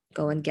job,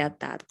 go and get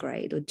that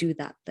grade, or do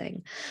that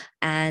thing.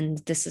 And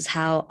this is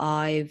how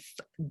I've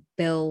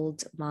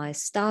built my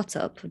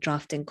startup,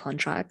 drafting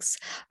contracts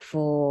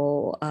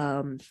for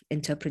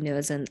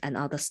entrepreneurs and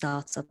other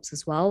startups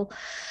as well,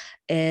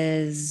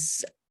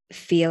 is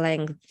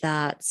feeling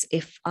that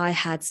if I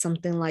had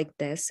something like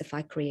this, if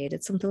I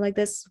created something like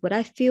this, would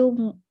I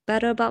feel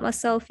better about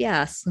myself?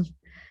 Yes.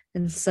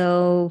 And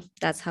so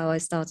that's how I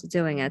started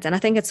doing it. And I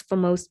think it's for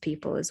most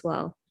people as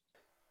well.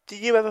 Do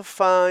you ever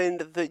find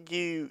that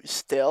you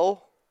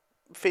still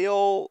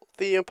feel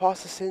the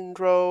imposter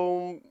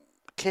syndrome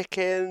kick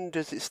in?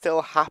 Does it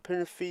still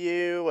happen for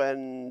you?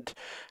 And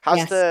has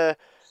Yes. the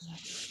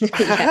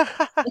Yeah.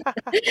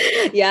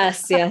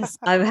 Yes.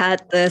 I've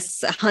had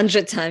this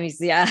 100 times.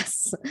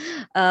 Yes.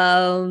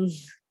 Um,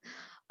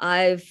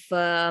 I've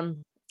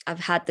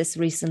had this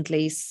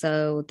recently.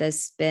 So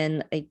there's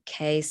been a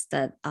case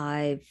that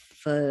I've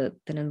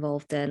been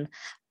involved in,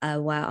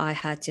 where I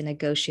had to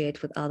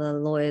negotiate with other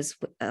lawyers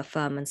with a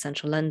firm in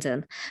central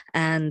London,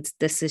 and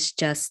this is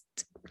just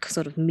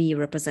sort of me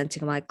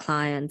representing my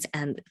client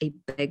and a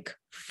big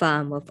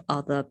firm of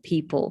other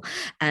people.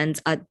 And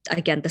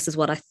again, this is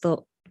what I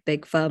thought: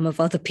 big firm of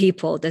other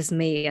people. There's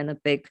me and a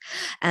big,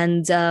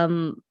 and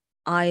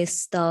I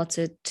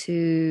started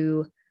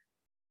to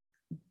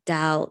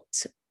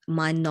doubt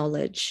my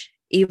knowledge,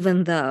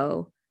 even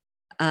though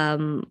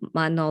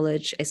my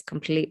knowledge is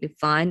completely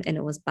fine and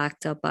it was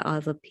backed up by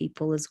other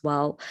people as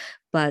well.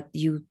 But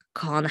you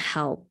can't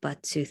help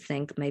but to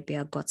think, maybe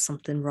I got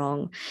something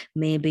wrong.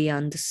 Maybe I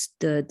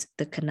understood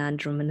the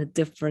conundrum in a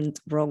different,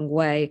 wrong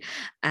way.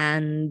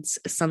 And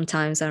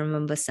sometimes I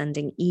remember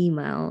sending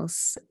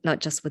emails, not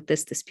just with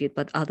this dispute,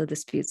 but other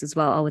disputes as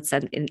well. I would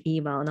send an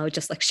email and I would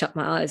just like shut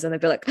my eyes and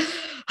I'd be like,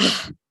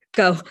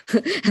 go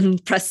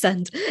and press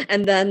send,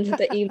 and then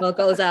the email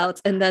goes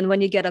out, and then when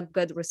you get a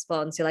good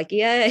response, you're like,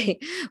 yay.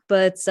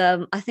 But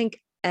I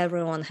think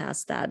everyone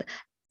has that.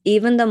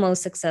 Even the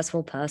most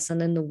successful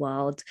person in the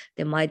world,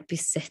 they might be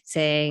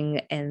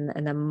sitting in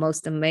the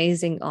most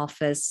amazing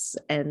office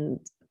in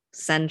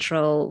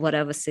central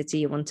whatever city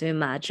you want to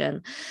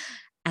imagine,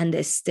 and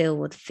they still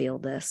would feel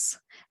this.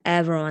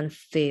 Everyone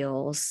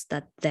feels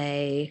that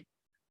they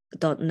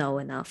don't know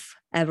enough.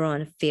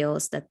 Everyone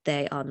feels that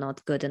they are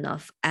not good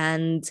enough.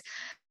 And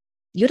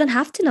you don't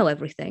have to know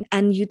everything,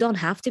 and you don't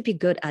have to be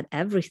good at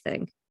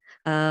everything.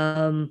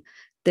 Um,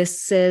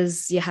 this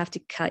is, you have to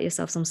cut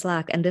yourself some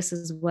slack. And this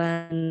is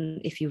when,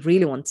 if you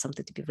really want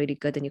something to be really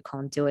good and you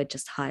can't do it,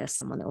 just hire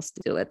someone else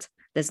to do it.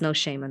 There's no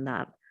shame in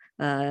that.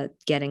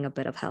 Getting a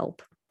bit of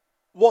help.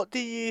 What do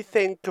you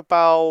think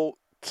about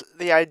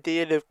the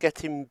idea of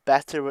getting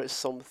better at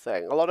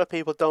something? A lot of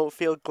people don't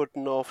feel good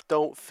enough,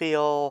 don't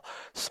feel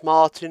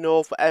smart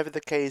enough, whatever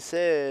the case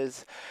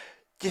is.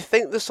 Do you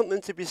think there's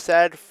something to be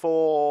said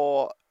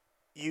for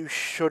you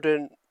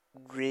shouldn't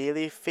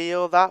really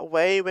feel that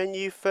way when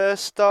you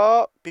first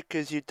start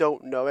because you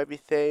don't know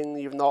everything,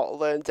 you've not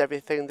learned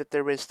everything that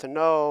there is to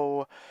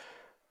know,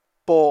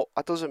 but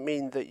that doesn't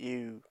mean that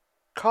you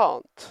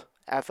can't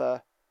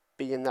ever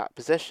be in that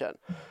position.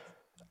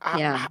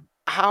 Yeah.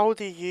 How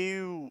do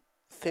you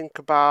think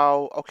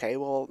about, okay,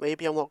 well,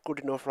 maybe I'm not good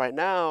enough right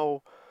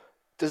now.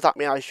 Does that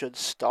mean I should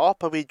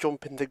stop? Are we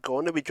jumping the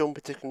gun? Are we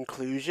jumping to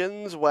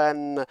conclusions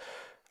when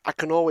I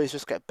can always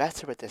just get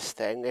better at this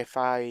thing if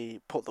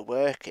I put the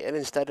work in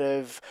instead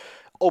of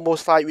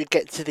almost like we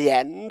get to the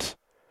end,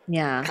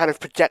 Yeah. kind of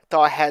project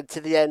our head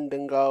to the end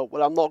and go,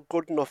 well, I'm not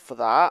good enough for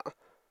that,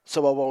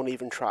 so I won't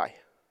even try.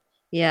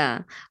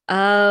 Yeah.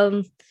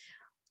 um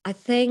I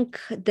think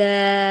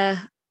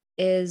there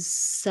is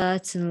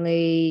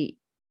certainly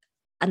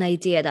an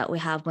idea that we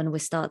have: when we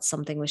start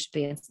something, we should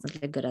be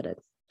instantly good at it.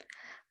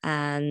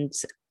 And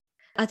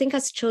I think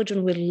as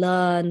children, we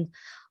learn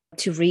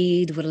to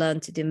read, we learn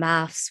to do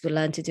maths, we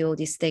learn to do all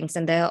these things,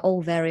 and they're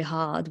all very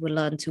hard. We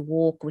learn to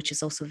walk, which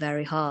is also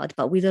very hard,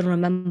 but we don't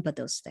remember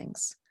those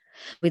things.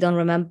 We don't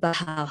remember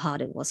how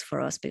hard it was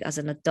for us, because as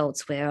an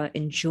adults, we're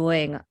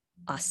enjoying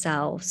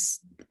ourselves,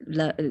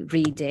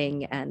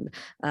 reading and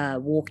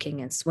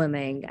walking and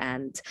swimming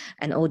and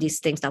all these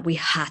things that we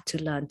had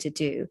to learn to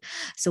do.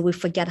 So we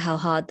forget how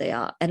hard they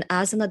are. And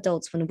as an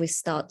adult, when we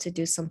start to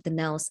do something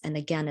else, and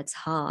again, it's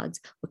hard,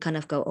 we kind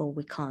of go, oh,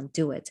 we can't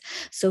do it.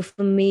 So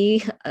for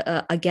me,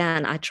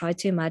 again, I try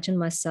to imagine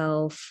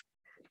myself,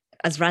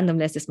 as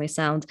random as this may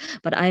sound,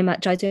 but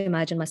try to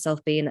imagine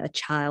myself being a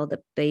child, a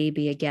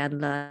baby again,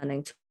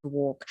 learning to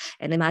walk.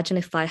 And imagine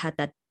if I had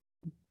that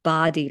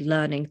body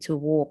learning to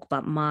walk,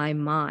 but my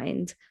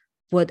mind,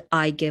 would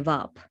I give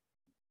up?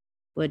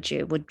 Would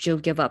you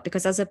give up?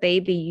 Because as a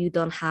baby, you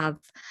don't have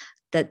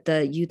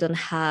you don't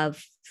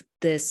have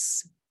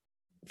this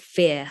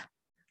fear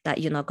that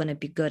you're not going to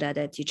be good at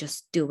it. You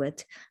just do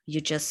it.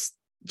 You just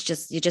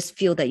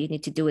feel that you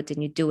need to do it,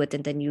 and you do it,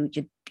 and then you're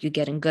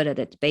getting good at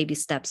it, baby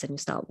steps, and you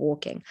start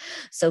walking.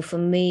 So for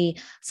me,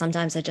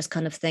 sometimes I just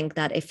kind of think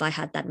that if I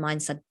had that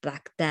mindset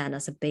back then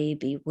as a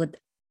baby, would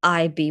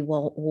I be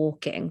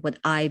walking? Would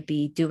I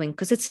be doing?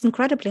 Because it's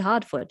incredibly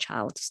hard for a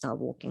child to start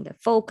walking. They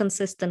fall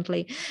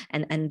consistently,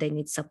 and they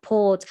need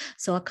support.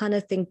 So I kind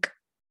of think,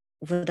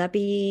 would that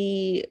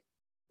be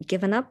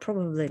given up?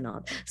 Probably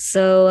not.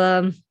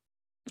 So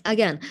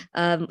again,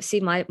 see,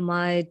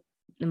 my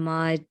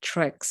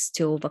tricks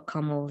to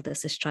overcome all of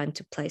this is trying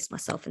to place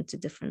myself into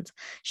different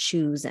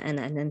shoes, and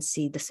then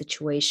see the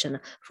situation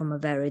from a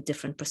very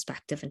different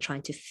perspective, and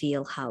trying to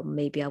feel how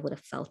maybe I would have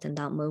felt in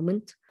that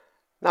moment.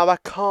 Now, I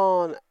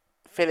can't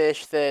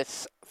finish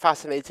this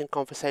fascinating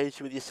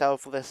conversation with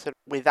yourself, Alyssa,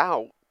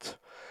 without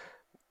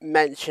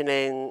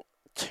mentioning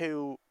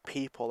two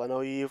people. I know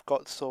you've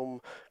got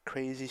some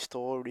crazy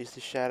stories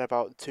to share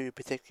about two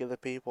particular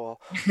people.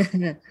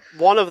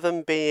 One of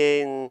them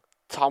being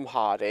Tom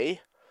Hardy,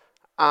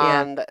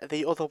 Yeah. and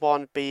the other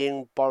one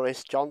being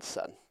Boris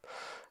Johnson.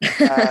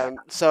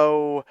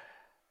 So,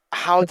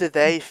 how did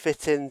they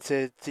fit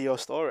into your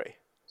story?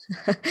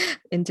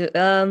 Into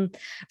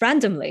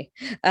randomly.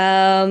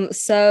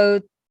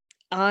 So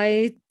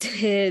I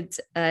did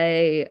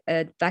a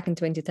back in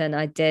 2010,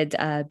 I did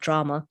a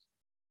drama,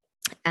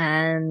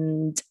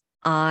 and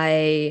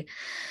I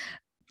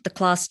the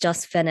class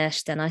just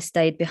finished, and I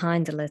stayed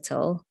behind a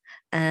little.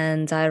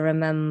 And I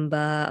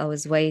remember I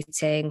was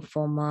waiting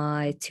for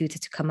my tutor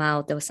to come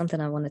out. There was something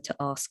I wanted to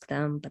ask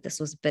them, but this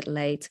was a bit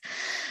late.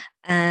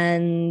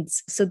 And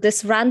so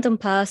this random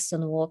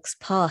person walks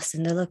past,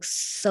 and they look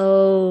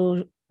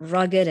so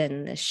rugged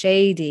and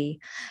shady.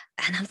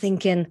 And I'm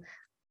thinking,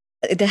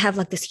 they have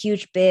like this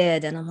huge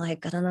beard, and I'm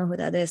like, I don't know who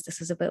that is.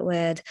 This is a bit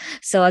weird.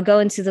 So I go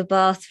into the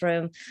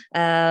bathroom,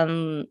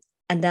 um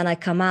and then I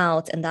come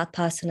out, and that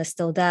person is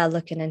still there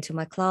looking into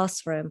my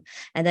classroom.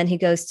 And then he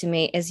goes to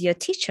me, is your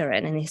teacher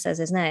in? And he says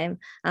his name.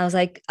 I was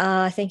like,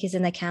 I think he's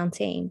in the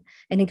canteen.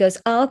 And he goes,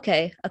 oh,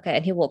 okay, okay.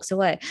 And he walks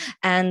away.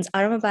 And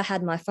I remember I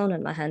had my phone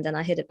in my hand, and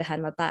I hid it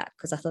behind my back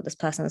because I thought this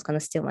person was going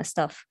to steal my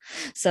stuff.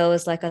 So I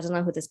was like, I don't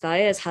know who this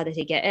guy is. How did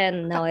he get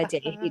in? No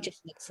idea. He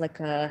just looks like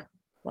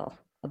well,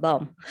 a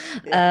bum.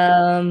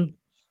 Yeah. Um,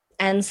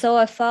 and so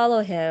I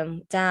follow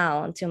him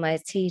down to my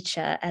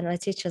teacher, and my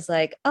teacher's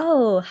like,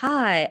 oh,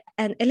 hi.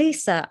 And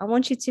Elisa, I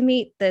want you to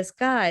meet this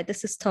guy.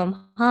 This is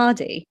Tom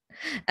Hardy.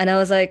 And I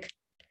was like,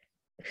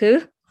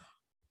 who?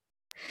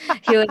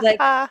 He was like,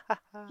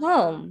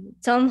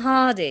 Tom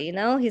Hardy,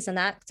 he's an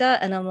actor.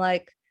 And I'm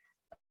like,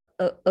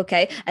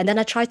 okay. And then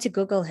I tried to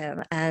Google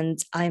him, and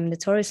I'm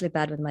notoriously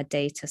bad with my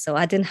data. So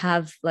I didn't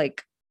have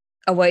like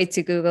a way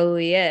to Google who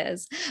he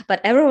is.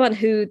 But everyone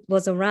who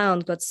was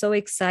around got so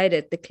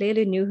excited. They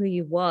clearly knew who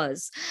he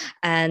was.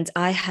 And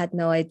I had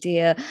no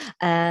idea.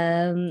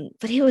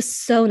 But he was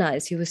so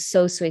nice. He was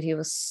so sweet. He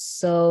was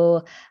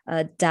so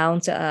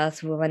down to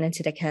earth. We went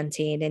into the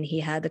canteen, and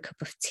he had a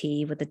cup of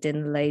tea with the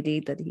dinner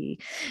lady that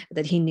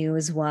he knew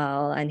as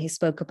well. And he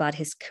spoke about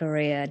his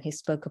career, and he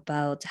spoke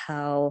about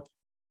how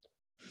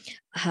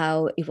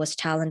it was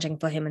challenging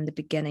for him in the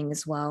beginning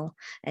as well.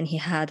 And he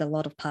had a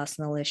lot of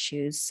personal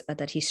issues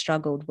that he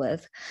struggled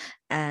with.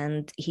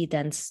 And he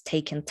then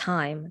taken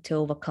time to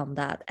overcome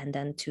that, and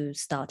then to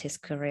start his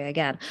career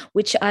again,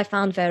 which I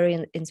found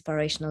very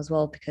inspirational as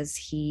well, because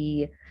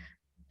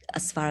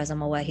as far as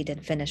I'm aware, he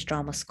didn't finish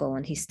drama school,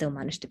 and he still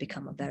managed to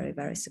become a very,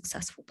 very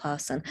successful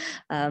person.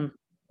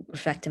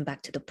 Reflecting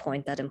back to the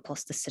point that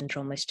imposter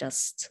syndrome is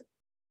just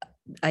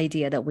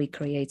idea that we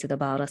created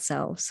about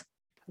ourselves.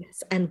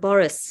 Yes. And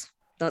Boris,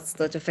 not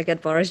to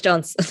forget Boris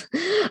Johnson.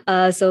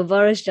 So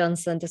Boris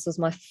Johnson, this was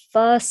my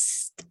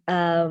first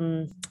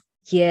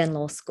year in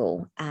law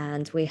school,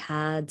 and we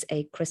had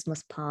a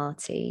Christmas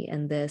party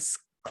in this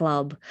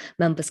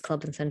members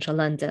club in central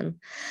London.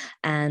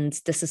 And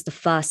this is the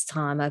first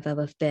time I've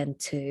ever been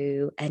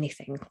to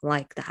anything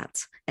like that,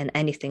 and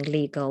anything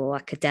legal or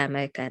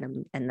academic,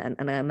 and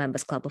a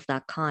members club of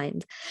that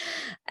kind.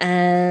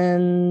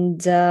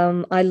 And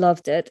I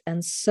loved it.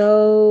 And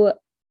so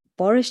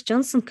Boris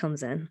Johnson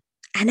comes in,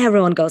 and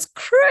everyone goes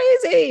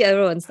crazy.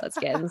 Everyone starts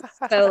getting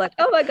so like,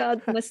 oh my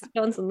God, Mr.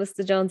 Johnson,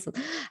 Mr. Johnson.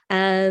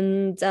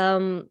 And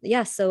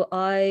yeah, so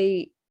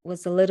I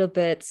was a little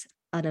bit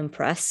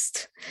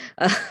unimpressed.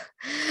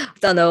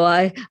 Don't know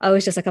why. I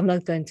was just like, I'm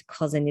not going to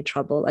cause any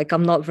trouble. Like,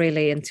 I'm not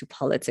really into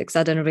politics.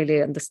 I don't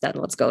really understand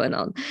what's going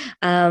on.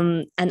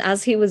 And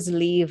as he was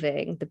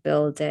leaving the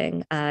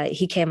building,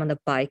 he came on a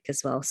bike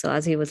as well. So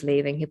as he was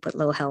leaving, he put a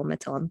little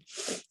helmet on.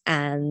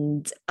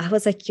 And I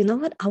was like, you know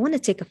what? I want to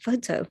take a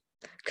photo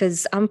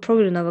because I'm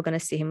probably never going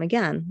to see him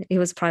again. He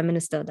was prime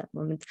minister at that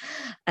moment.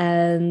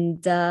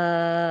 And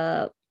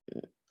so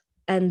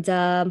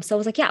I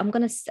was like, yeah, I'm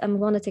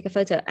gonna take a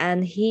photo.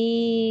 And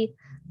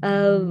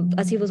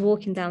as he was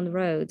walking down the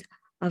road,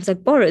 I was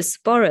like, Boris,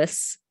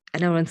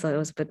 and everyone thought it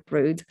was a bit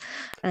rude.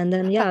 And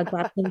then yeah, I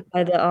grabbed him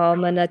by the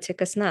arm and I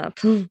took a snap.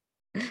 So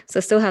I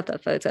still have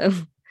that photo.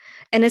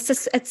 And it's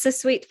a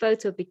sweet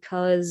photo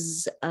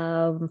because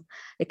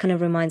it kind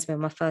of reminds me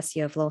of my first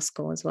year of law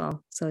school as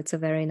well. So it's a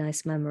very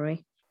nice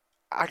memory.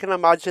 I can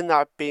imagine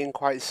that being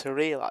quite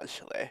surreal,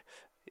 actually.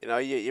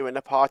 You're in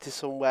a party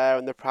somewhere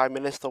and the Prime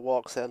Minister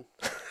walks in.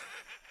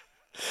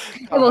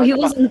 Can't Well, he imagine.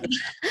 But wasn't,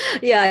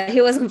 yeah,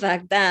 he wasn't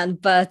back then,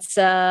 but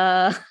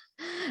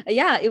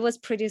yeah, it was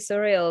pretty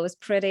surreal. It was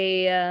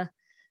pretty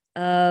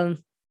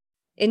um,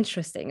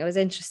 interesting. It was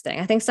interesting.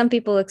 I think some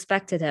people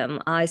expected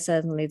him. I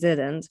certainly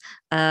didn't.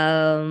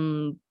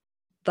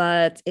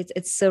 But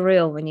it's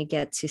surreal when you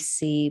get to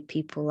see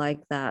people like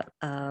that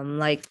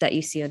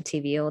you see on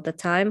TV all the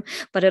time.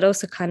 But it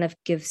also kind of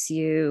gives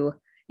you,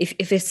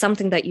 if it's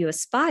something that you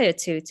aspire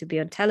to be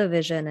on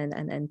television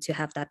and to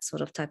have that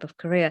sort of type of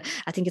career,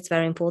 I think it's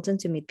very important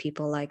to meet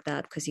people like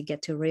that because you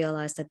get to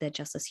realize that they're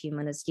just as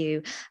human as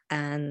you,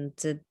 and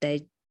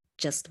they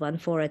just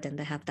went for it and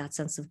they have that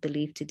sense of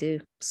belief to do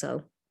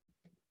so.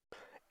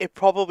 it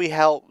probably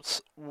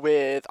helps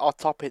with our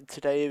topic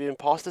today, the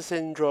imposter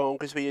syndrome,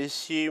 because we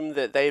assume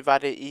that they've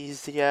had it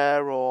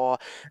easier, or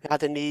they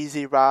had an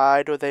easy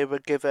ride, or they were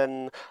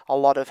given a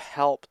lot of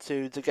help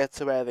to get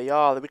to where they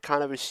are. We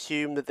kind of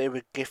assume that they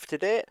were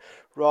gifted it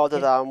rather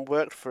Yeah. than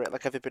worked for it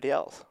like everybody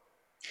else.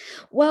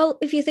 Well,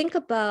 if you think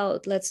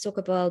about, let's talk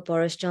about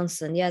Boris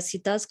Johnson. Yes, he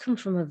does come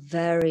from a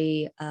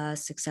very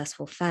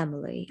successful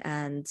family,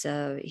 and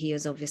he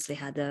has obviously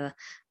had a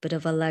bit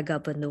of a leg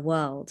up in the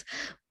world.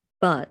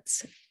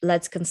 But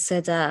let's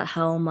consider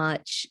how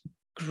much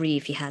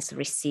grief he has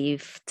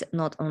received,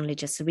 not only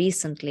just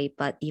recently,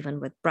 but even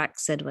with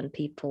Brexit, when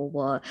people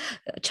were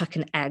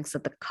chucking eggs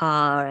at the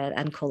car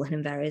and calling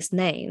him various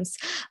names.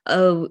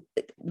 Oh,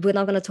 we're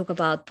not going to talk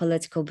about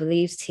political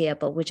beliefs here,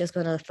 but we're just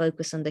going to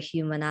focus on the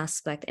human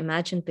aspect.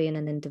 Imagine being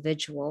an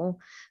individual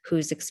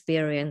who's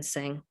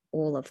experiencing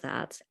all of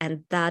that,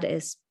 and that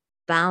is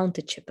bound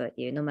to chip at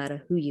you no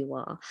matter who you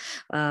are,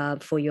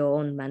 for your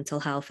own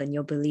mental health and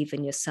your belief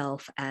in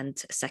yourself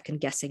and second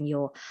guessing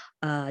your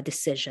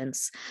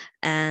decisions.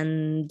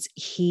 And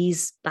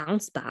he's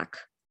bounced back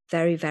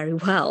very, very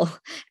well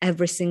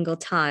every single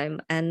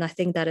time. And I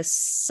think that is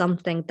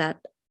something that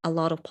a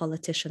lot of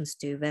politicians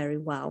do very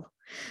well.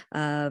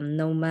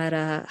 No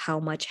matter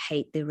how much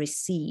hate they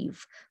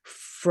receive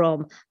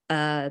from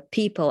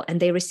people, and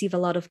they receive a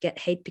lot of get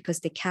hate because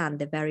they can,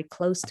 they're very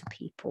close to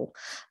people,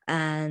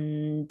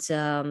 and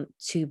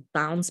to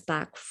bounce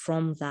back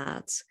from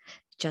that,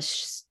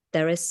 just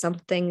there is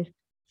something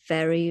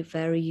very,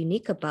 very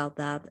unique about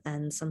that,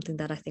 and something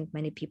that I think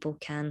many people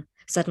can,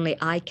 certainly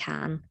I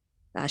can,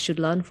 should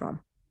learn from.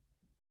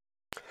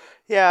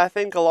 Yeah, I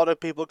think a lot of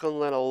people can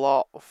learn a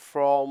lot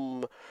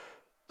from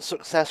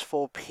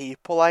successful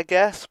people, I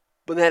guess.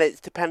 But then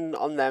it's dependent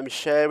on them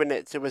sharing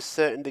it to a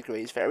certain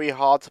degree. It's very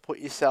hard to put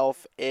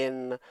yourself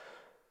in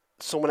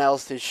someone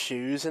else's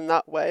shoes in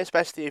that way,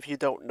 especially if you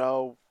don't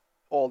know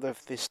all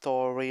of the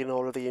story and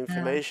all of the Yeah,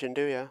 information,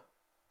 do you?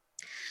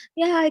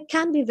 yeah, it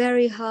can be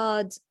very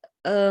hard.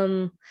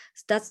 um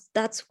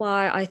that's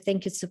why I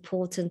think it's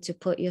important to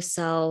put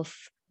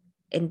yourself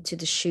into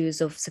the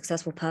shoes of a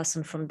successful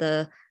person from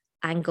the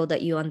angle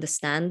that you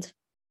understand.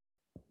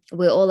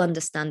 We all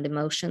understand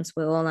emotions.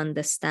 We all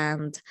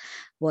understand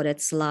what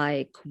it's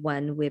like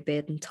when we're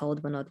being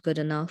told we're not good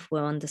enough. We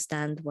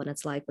understand what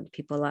it's like when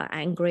people are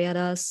angry at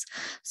us.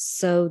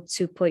 So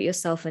to put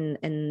yourself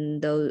in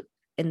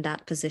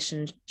that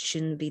position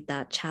shouldn't be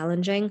that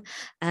challenging.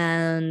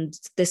 And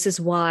this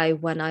is why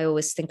when I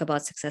always think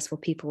about successful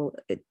people,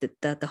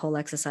 the whole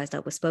exercise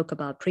that we spoke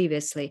about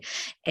previously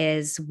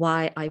is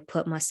why I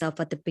put myself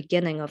at the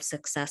beginning of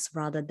success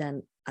rather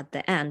than at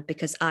the end,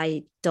 because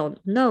I don't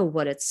know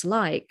what it's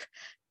like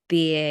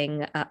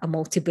being a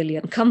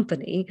multi-billion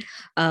company,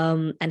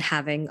 and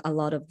having a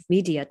lot of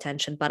media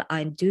attention, but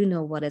I do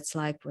know what it's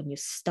like when you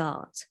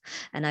start,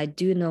 and I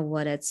do know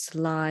what it's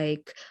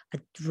like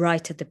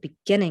right at the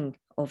beginning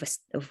of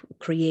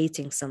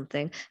creating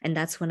something. And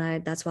that's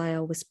why I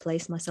always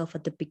place myself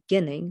at the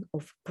beginning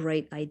of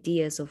great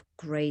ideas, of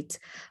great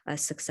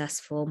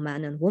successful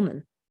man and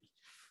woman.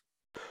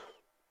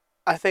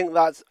 I think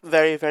that's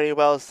very, very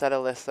well said,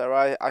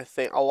 Alyssa. I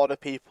think a lot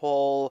of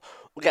people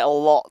will get a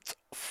lot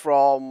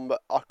from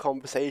our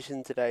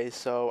conversation today,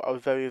 so I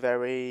was very,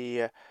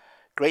 very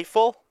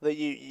grateful that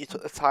you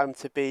took the time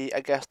to be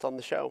a guest on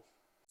the show.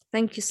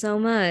 Thank you so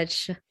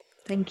much.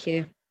 Thank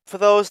you. For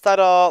those that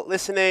are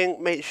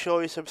listening, make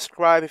sure you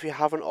subscribe if you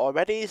haven't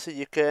already so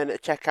you can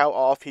check out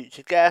our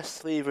future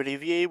guests, leave a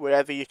review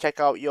wherever you check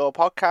out your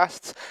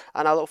podcasts,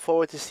 and I look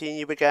forward to seeing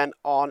you again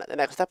on the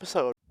next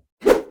episode.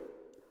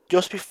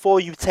 Just before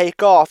you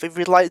take off, if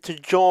you'd like to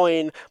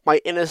join my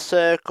inner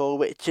circle,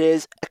 which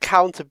is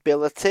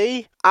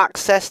accountability,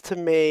 access to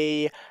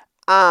me,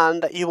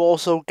 and you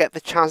also get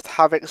the chance to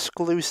have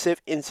exclusive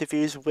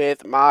interviews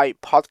with my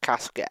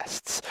podcast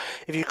guests.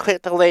 If you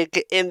click the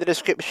link in the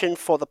description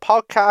for the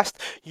podcast,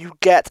 you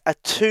get a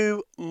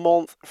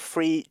 2-month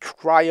free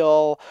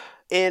trial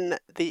in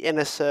the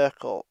inner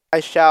circle.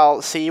 I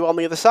shall see you on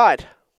the other side.